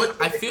 I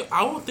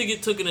don't think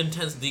it took an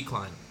intense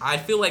decline. I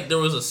feel like there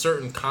was a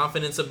certain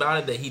confidence about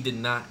it that he did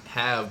not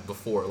have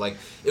before. Like,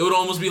 it would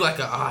almost be like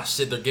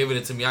shit, they're giving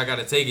it to me, I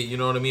gotta take it, you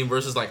know what I mean?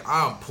 Versus like,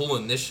 I'm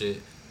pulling this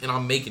shit and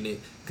I'm making it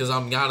because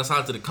I'm Giannis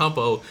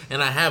Antetokounmpo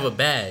and I have a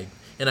bag.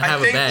 And I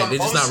have a bag. They're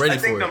just not ready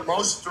for it. I think the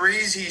most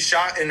threes he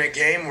shot in a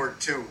game were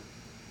 2.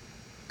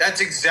 That's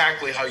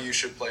exactly how you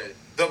should play it.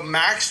 The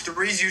max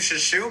threes you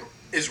should shoot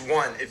is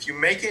 1. If you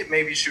make it,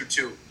 maybe shoot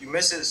 2. You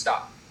miss it,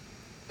 stop.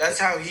 That's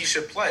how he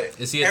should play.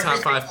 Is he a top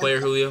 5 player,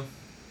 Julio?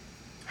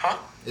 Huh?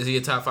 Is he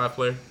a top 5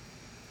 player?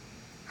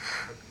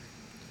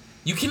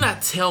 You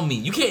cannot tell me.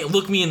 You can't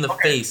look me in the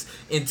face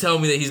and tell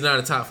me that he's not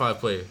a top 5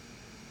 player.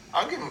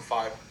 I'll give him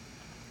 5.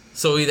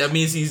 So that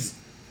means he's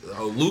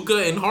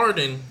Luka and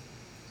Harden.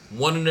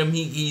 One of them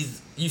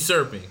he's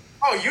usurping.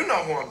 Oh, you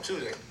know who I'm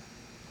choosing.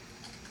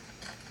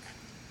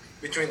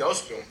 Between those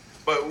 2.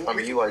 But I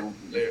mean,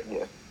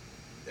 yeah.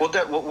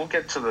 We'll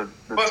get to the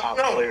top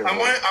players.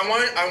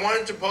 I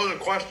wanted to pose a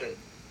question.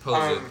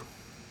 Pose it.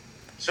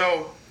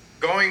 So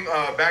going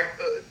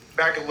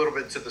back a little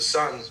bit to the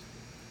Suns,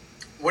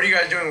 what are you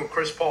guys doing with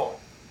Chris Paul?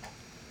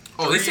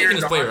 Oh, he's taking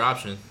his player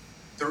option.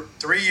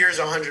 3 years,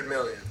 $100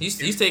 million. He's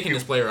taking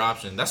his player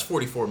option. That's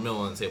 $44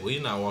 million on the table.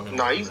 He's not walking.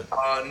 No, he's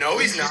not. No.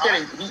 He's he'd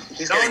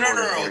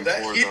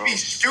be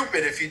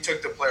stupid if he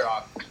took the player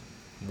option.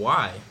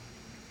 Why?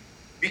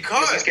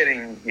 Because he's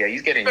getting.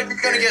 He's going to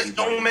get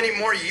so many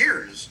more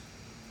years.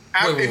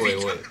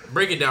 Wait.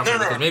 Break it down for me,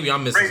 because maybe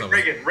I'm missing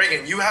something.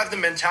 Reagan, you have the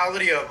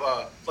mentality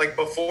of like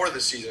before the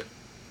season.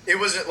 It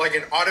wasn't like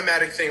an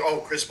automatic thing.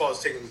 Oh, Chris Paul is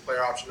taking the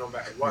player option no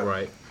matter what.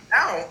 Right.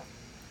 Now,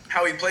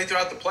 how he played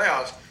throughout the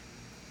playoffs.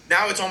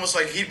 Now it's almost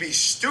like he'd be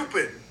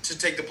stupid to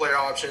take the player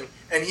option,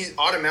 and he's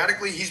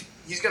automatically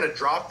he's going to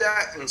drop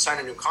that and sign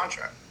a new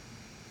contract.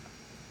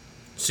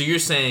 So you're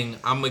saying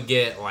I'm gonna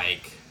get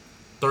like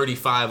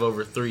 35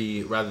 over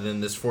 3 rather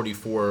than this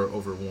 44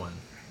 over 1?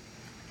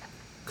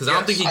 Because I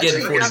don't think he gets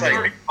 40 million.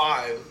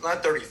 35,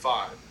 not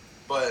 35,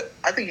 but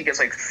I think he gets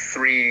like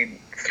 3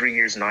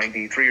 years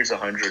 90, 3 years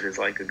 100 is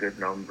like a good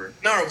number.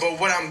 No, but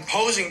what I'm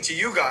posing to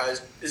you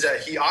guys is that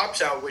he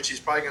opts out, which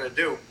he's probably going to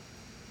do.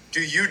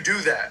 Do you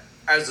do that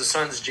as the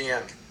Suns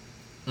GM?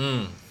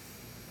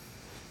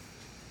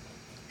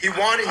 He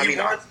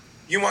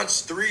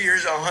wants 3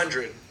 years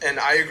 100, and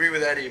I agree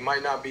with Eddie. It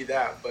might not be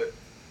that, but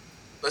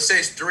let's say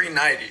it's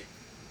 390.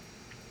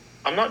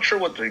 I'm not sure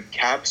what the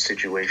cap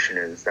situation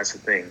is. That's the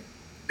thing.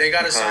 They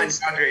got to sign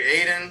DeAndre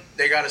Ayton.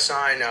 They got to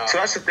sign. So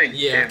that's the thing.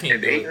 Yeah, if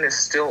Ayton is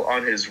still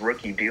on his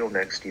rookie deal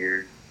next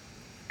year,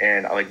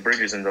 and like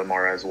Bridges and them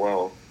are as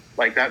well,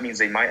 like that means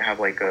they might have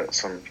like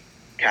some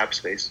cap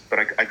space. But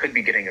I could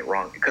be getting it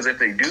wrong, because if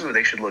they do,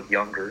 they should look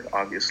younger,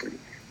 obviously.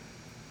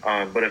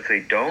 But if they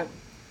don't,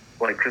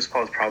 like Chris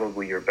Paul is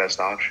probably your best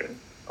option,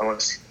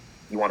 unless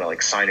you want to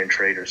like sign and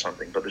trade or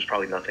something. But there's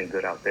probably nothing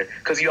good out there,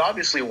 because you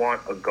obviously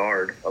want a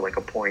guard or like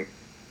a point.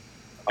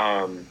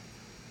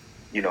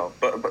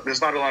 But there's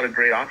not a lot of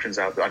great options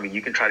out there. I mean,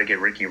 you can try to get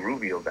Ricky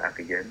Rubio back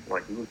again.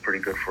 Like, he was pretty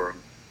good for him.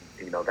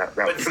 That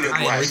was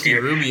last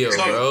year. Rubio,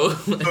 bro.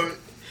 So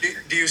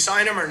do you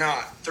sign him or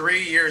not?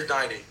 3 years,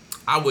 90.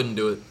 I wouldn't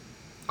do it.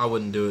 I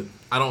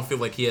don't feel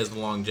like he has the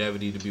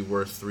longevity to be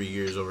worth 3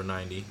 years over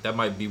 90. That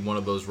might be one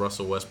of those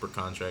Russell Westbrook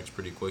contracts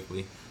pretty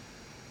quickly.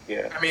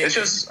 Yeah. I mean,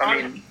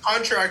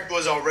 contract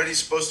was already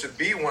supposed to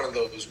be one of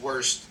those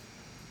worst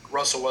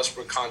Russell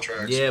Westbrook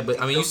contracts. Yeah,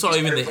 but I mean, you saw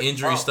even the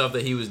injury stuff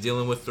that he was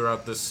dealing with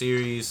throughout the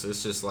series.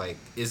 It's just like,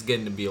 it's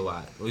getting to be a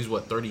lot. He's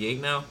what,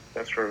 38 now?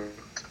 That's true.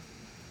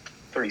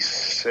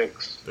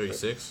 36.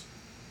 36?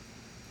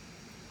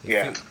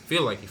 Yeah.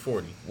 Feel like he's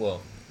 40.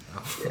 Well,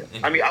 yeah.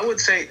 I mean, I would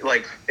say,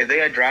 like, if they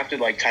had drafted,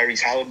 like, Tyrese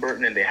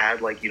Halliburton and they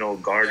had, like, a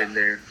guard in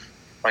there,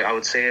 like, I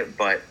would say it,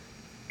 but,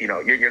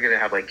 you're going to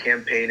have, like,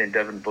 Cam Payne and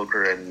Devin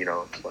Booker and,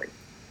 like,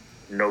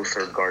 no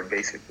third guard,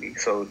 basically.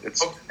 So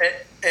it's...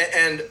 Okay.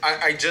 And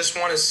I just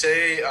want to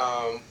say,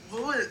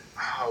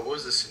 what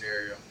was the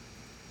scenario?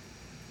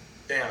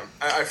 Damn,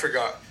 I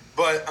forgot.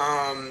 But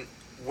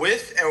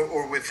with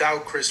or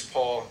without Chris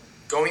Paul,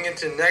 going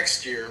into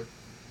next year,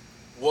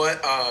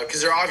 what?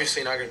 Because they're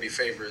obviously not going to be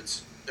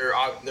favorites.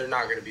 They're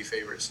not going to be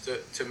favorites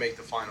to make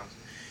the finals.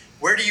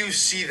 Where do you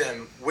see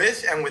them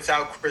with and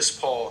without Chris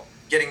Paul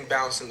getting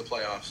bounced in the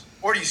playoffs?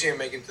 Or do you see them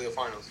making it to the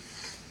finals?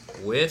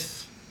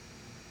 With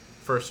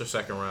first or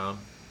second round.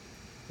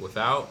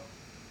 Without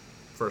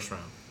first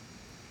round.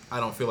 I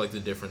don't feel like the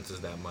difference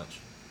is that much,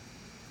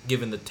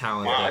 given the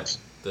talent that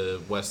the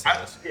West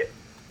has.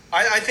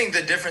 I think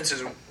the difference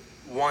is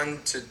 1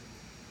 to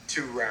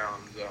 2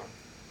 rounds, though.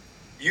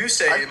 You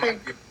say it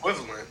might be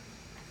equivalent.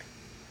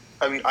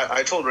 I mean,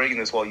 I told Reagan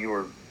this while you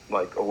were,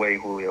 like, away,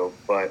 Julio,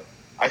 but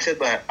I said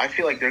that I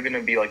feel like they're going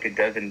to be like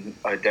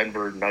a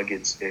Denver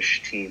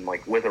Nuggets-ish team,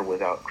 like, with or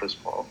without Chris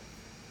Paul.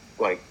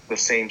 Like, the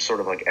same sort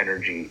of, like,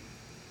 energy.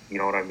 You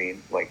know what I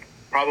mean? Like,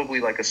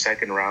 probably, like, a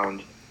second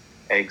round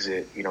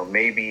exit.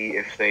 Maybe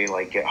if they,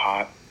 like, get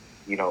hot,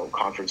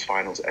 conference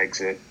finals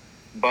exit.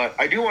 But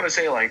I do want to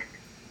say, like,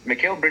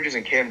 Mikal Bridges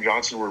and Cam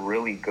Johnson were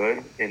really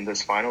good in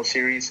this final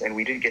series, and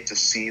we didn't get to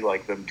see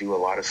like them do a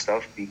lot of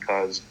stuff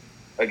because,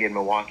 again,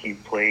 Milwaukee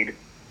played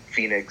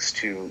Phoenix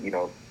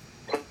to,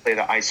 play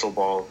the ISO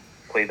ball,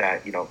 play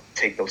that,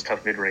 take those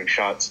tough mid-range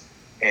shots,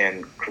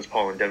 and Chris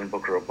Paul and Devin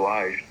Booker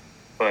obliged.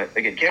 But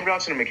again, Cam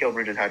Johnson and Mikal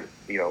Bridges had,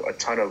 a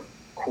ton of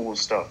cool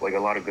stuff, like a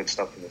lot of good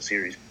stuff in the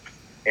series.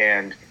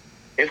 And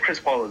if Chris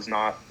Paul is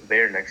not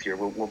there next year,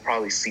 we'll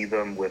probably see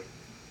them with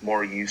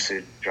more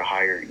usage, a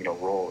higher,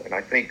 role. And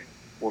I think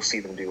we'll see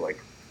them do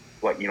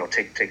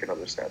take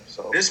another step.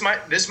 So this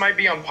might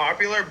be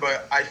unpopular,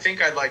 but I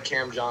think I like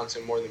Cam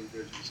Johnson more than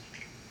Bridges.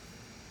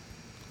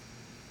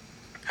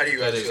 How do you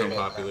guys feel about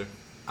unpopular. that?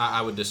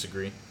 I would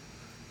disagree.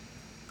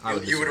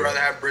 You would rather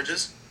have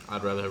Bridges?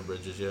 I'd rather have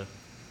Bridges, yeah.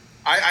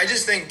 I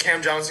just think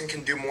Cam Johnson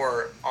can do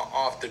more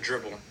off the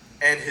dribble,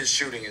 and his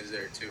shooting is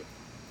there too.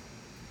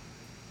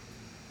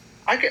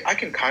 I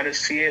can kind of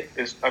see it.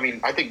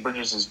 I think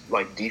Bridges'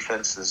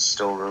 defense is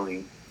still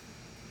really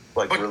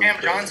but really Cam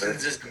good.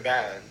 Johnson's isn't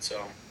bad,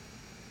 so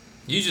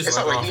You just It's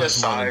like not like he has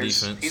offense more than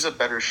size. defense. He's a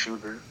better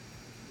shooter.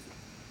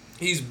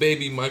 He's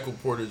baby Michael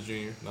Porter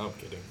Jr. No, I'm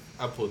kidding.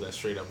 I pulled that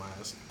straight out my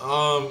ass.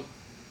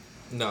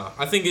 No,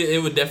 I think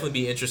it would definitely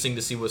be interesting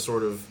to see what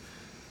sort of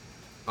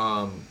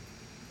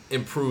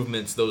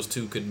improvements those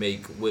two could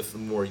make with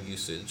more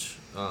usage.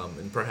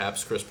 And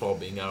perhaps Chris Paul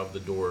being out of the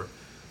door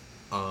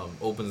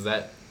opens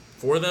that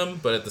for them,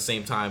 but at the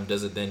same time,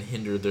 does it then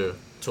hinder the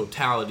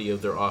totality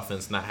of their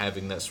offense not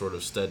having that sort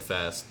of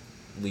steadfast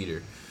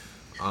leader?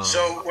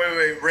 So,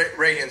 wait,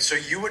 Reagan, so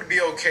you would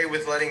be okay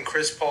with letting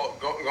Chris Paul,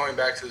 going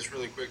back to this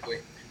really quickly,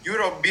 you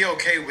would be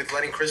okay with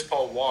letting Chris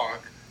Paul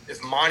walk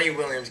if Monty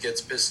Williams gets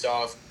pissed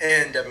off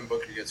and Devin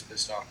Booker gets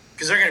pissed off?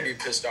 Because they're going to be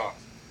pissed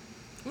off.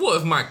 Well,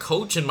 if my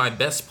coach and my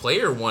best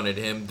player wanted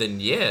him,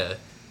 then yeah,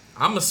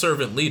 I'm a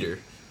servant leader.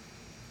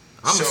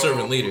 I'm a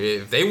servant leader.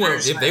 If they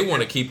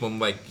want to keep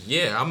him,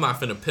 I'm not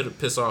finna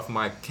piss off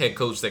my head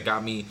coach that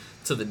got me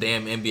to the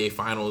damn NBA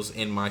Finals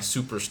and my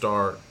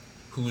superstar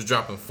who's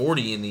dropping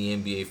 40 in the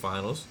NBA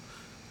Finals.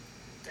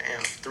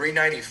 Damn,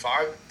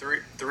 395,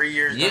 3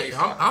 years. Yeah,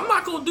 95. I'm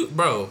not gonna do,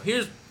 bro.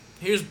 Here's.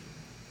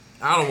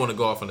 I don't want to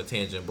go off on a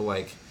tangent,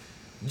 but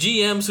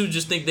GMs who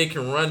just think they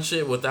can run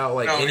shit without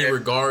any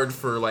regard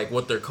for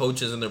what their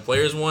coaches and their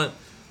players want.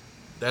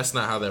 That's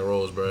not how that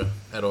rolls, bro,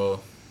 at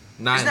all.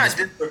 It's not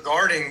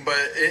disregarding, but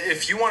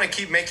if you want to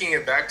keep making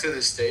it back to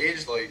the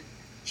stage,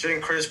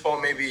 shouldn't Chris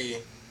Paul maybe,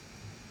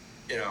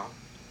 I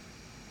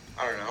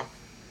don't know,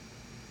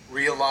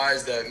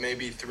 realize that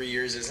maybe 3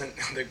 years isn't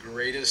the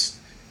greatest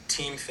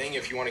team thing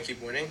if you want to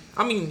keep winning?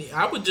 I mean,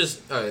 I would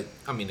just,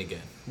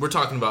 again, we're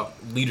talking about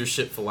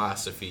leadership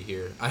philosophy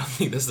here. I don't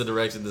think that's the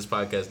direction this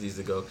podcast needs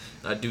to go.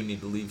 I do need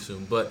to leave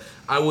soon. But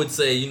I would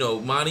say,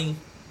 Monty,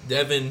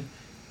 Devin,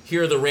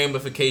 here are the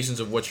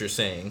ramifications of what you're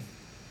saying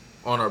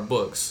on our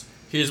books.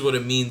 Here's what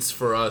it means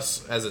for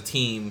us as a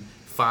team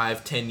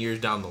 5-10 years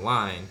down the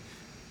line.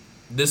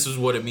 This is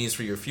what it means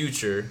for your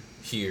future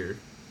here.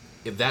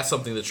 If that's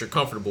something that you're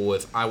comfortable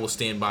with, I will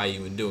stand by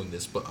you in doing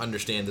this. But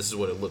understand this is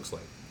what it looks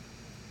like.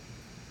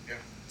 Yeah.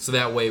 So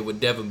that way, when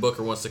Devin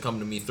Booker wants to come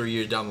to me 3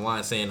 years down the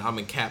line saying I'm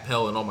in cap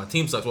hell and all my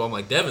team sucks, well, I'm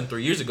like, Devin,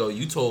 3 years ago,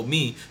 you told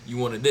me you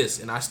wanted this,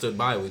 and I stood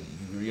by with you.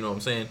 You know what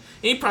I'm saying? And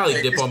he'd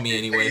probably dip on me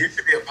anyway. You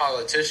should be a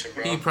politician,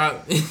 bro. He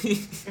probably...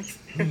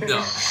 No.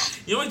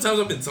 You know how many times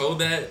I've been told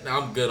that? Nah,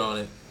 I'm good on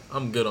it.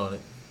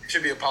 You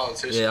should be a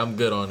politician. Yeah, I'm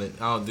good on it.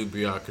 I don't do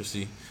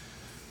bureaucracy.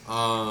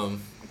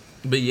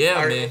 But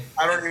yeah, man.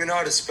 I don't even know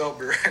how to spell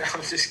bureaucracy.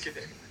 I'm just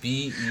kidding.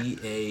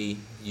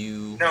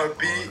 B-E-A-U. No,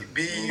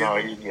 B-U. No,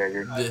 yeah,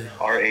 you're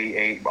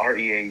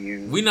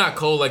R-E-A-U. We not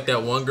cold like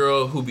that one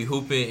girl who be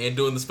hooping and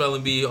doing the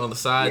spelling bee on the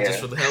side just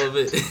for the hell of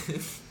it.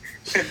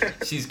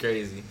 She's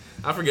crazy.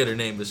 I forget her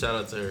name, but shout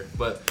out to her.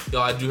 But,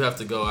 y'all, I do have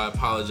to go. I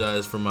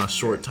apologize for my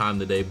short time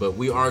today, but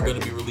we are going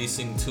to be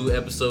releasing 2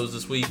 episodes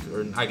this week,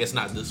 or I guess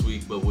not this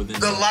week, but within...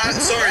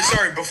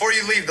 Sorry, before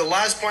you leave, the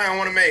last point I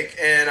want to make,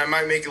 and I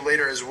might make it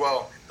later as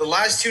well, the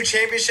last 2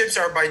 championships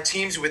are by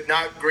teams with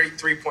not great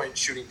three-point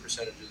shooting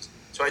percentages.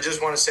 So I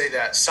just want to say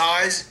that.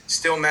 Size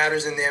still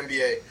matters in the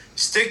NBA.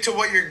 Stick to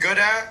what you're good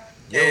at,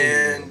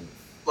 and,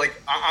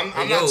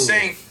 I'm not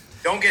saying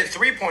don't get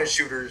three-point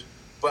shooters,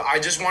 but I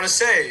just want to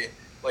say,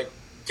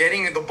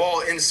 getting the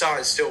ball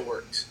inside still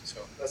works.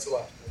 So that's the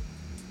last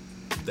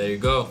one. There you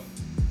go.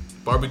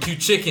 Barbecue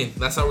chicken.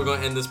 That's how we're going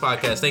to end this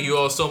podcast. Thank you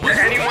all so much.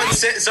 To anyone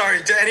saying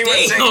that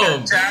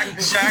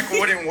Shaq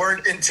wouldn't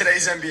work in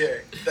today's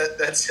NBA.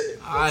 That's it.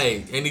 All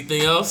right.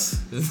 Anything else?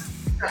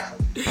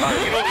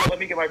 Let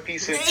me get my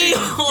piece in.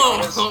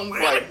 Giannis,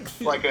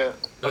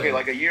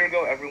 like a year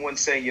ago, everyone's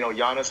saying,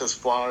 Giannis has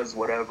flaws,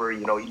 whatever,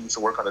 he needs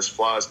to work on his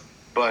flaws.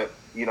 But,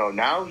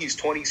 now he's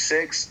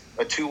 26,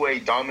 a two-way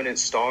dominant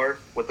star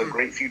with a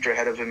great future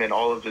ahead of him and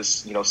all of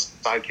his,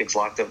 sidekicks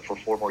locked up for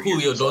 4 more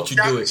years. Julio, don't you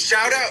do it.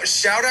 Shout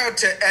out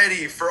to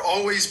Eddie for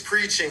always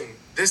preaching.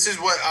 This is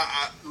what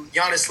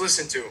Giannis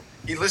listened to.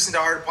 He listened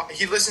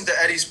to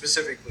Eddie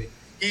specifically.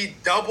 He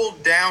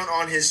doubled down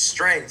on his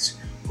strengths.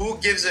 Who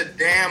gives a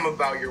damn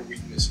about your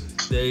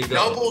weaknesses? There you go.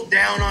 Double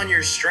down on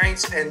your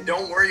strengths and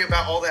don't worry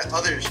about all that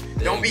others.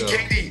 Don't be go.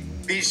 KD.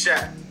 Be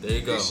Shaq. There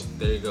you go.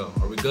 There you go.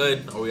 Are we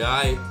good? Are we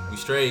alright? We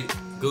straight?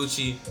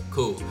 Gucci?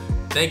 Cool.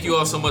 Thank you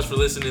all so much for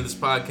listening to this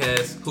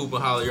podcast. Hoop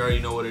and Holler, you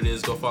already know what it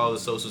is. Go follow the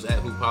socials at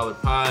Hoop Holler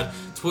Pod,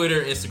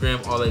 Twitter,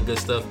 Instagram, all that good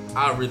stuff.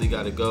 I really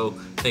gotta go.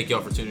 Thank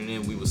y'all for tuning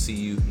in. We will see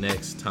you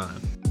next time.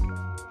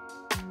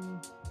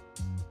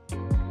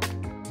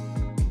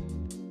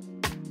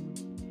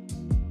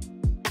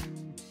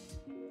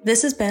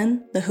 This has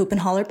been the Hoop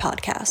and Holler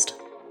Podcast.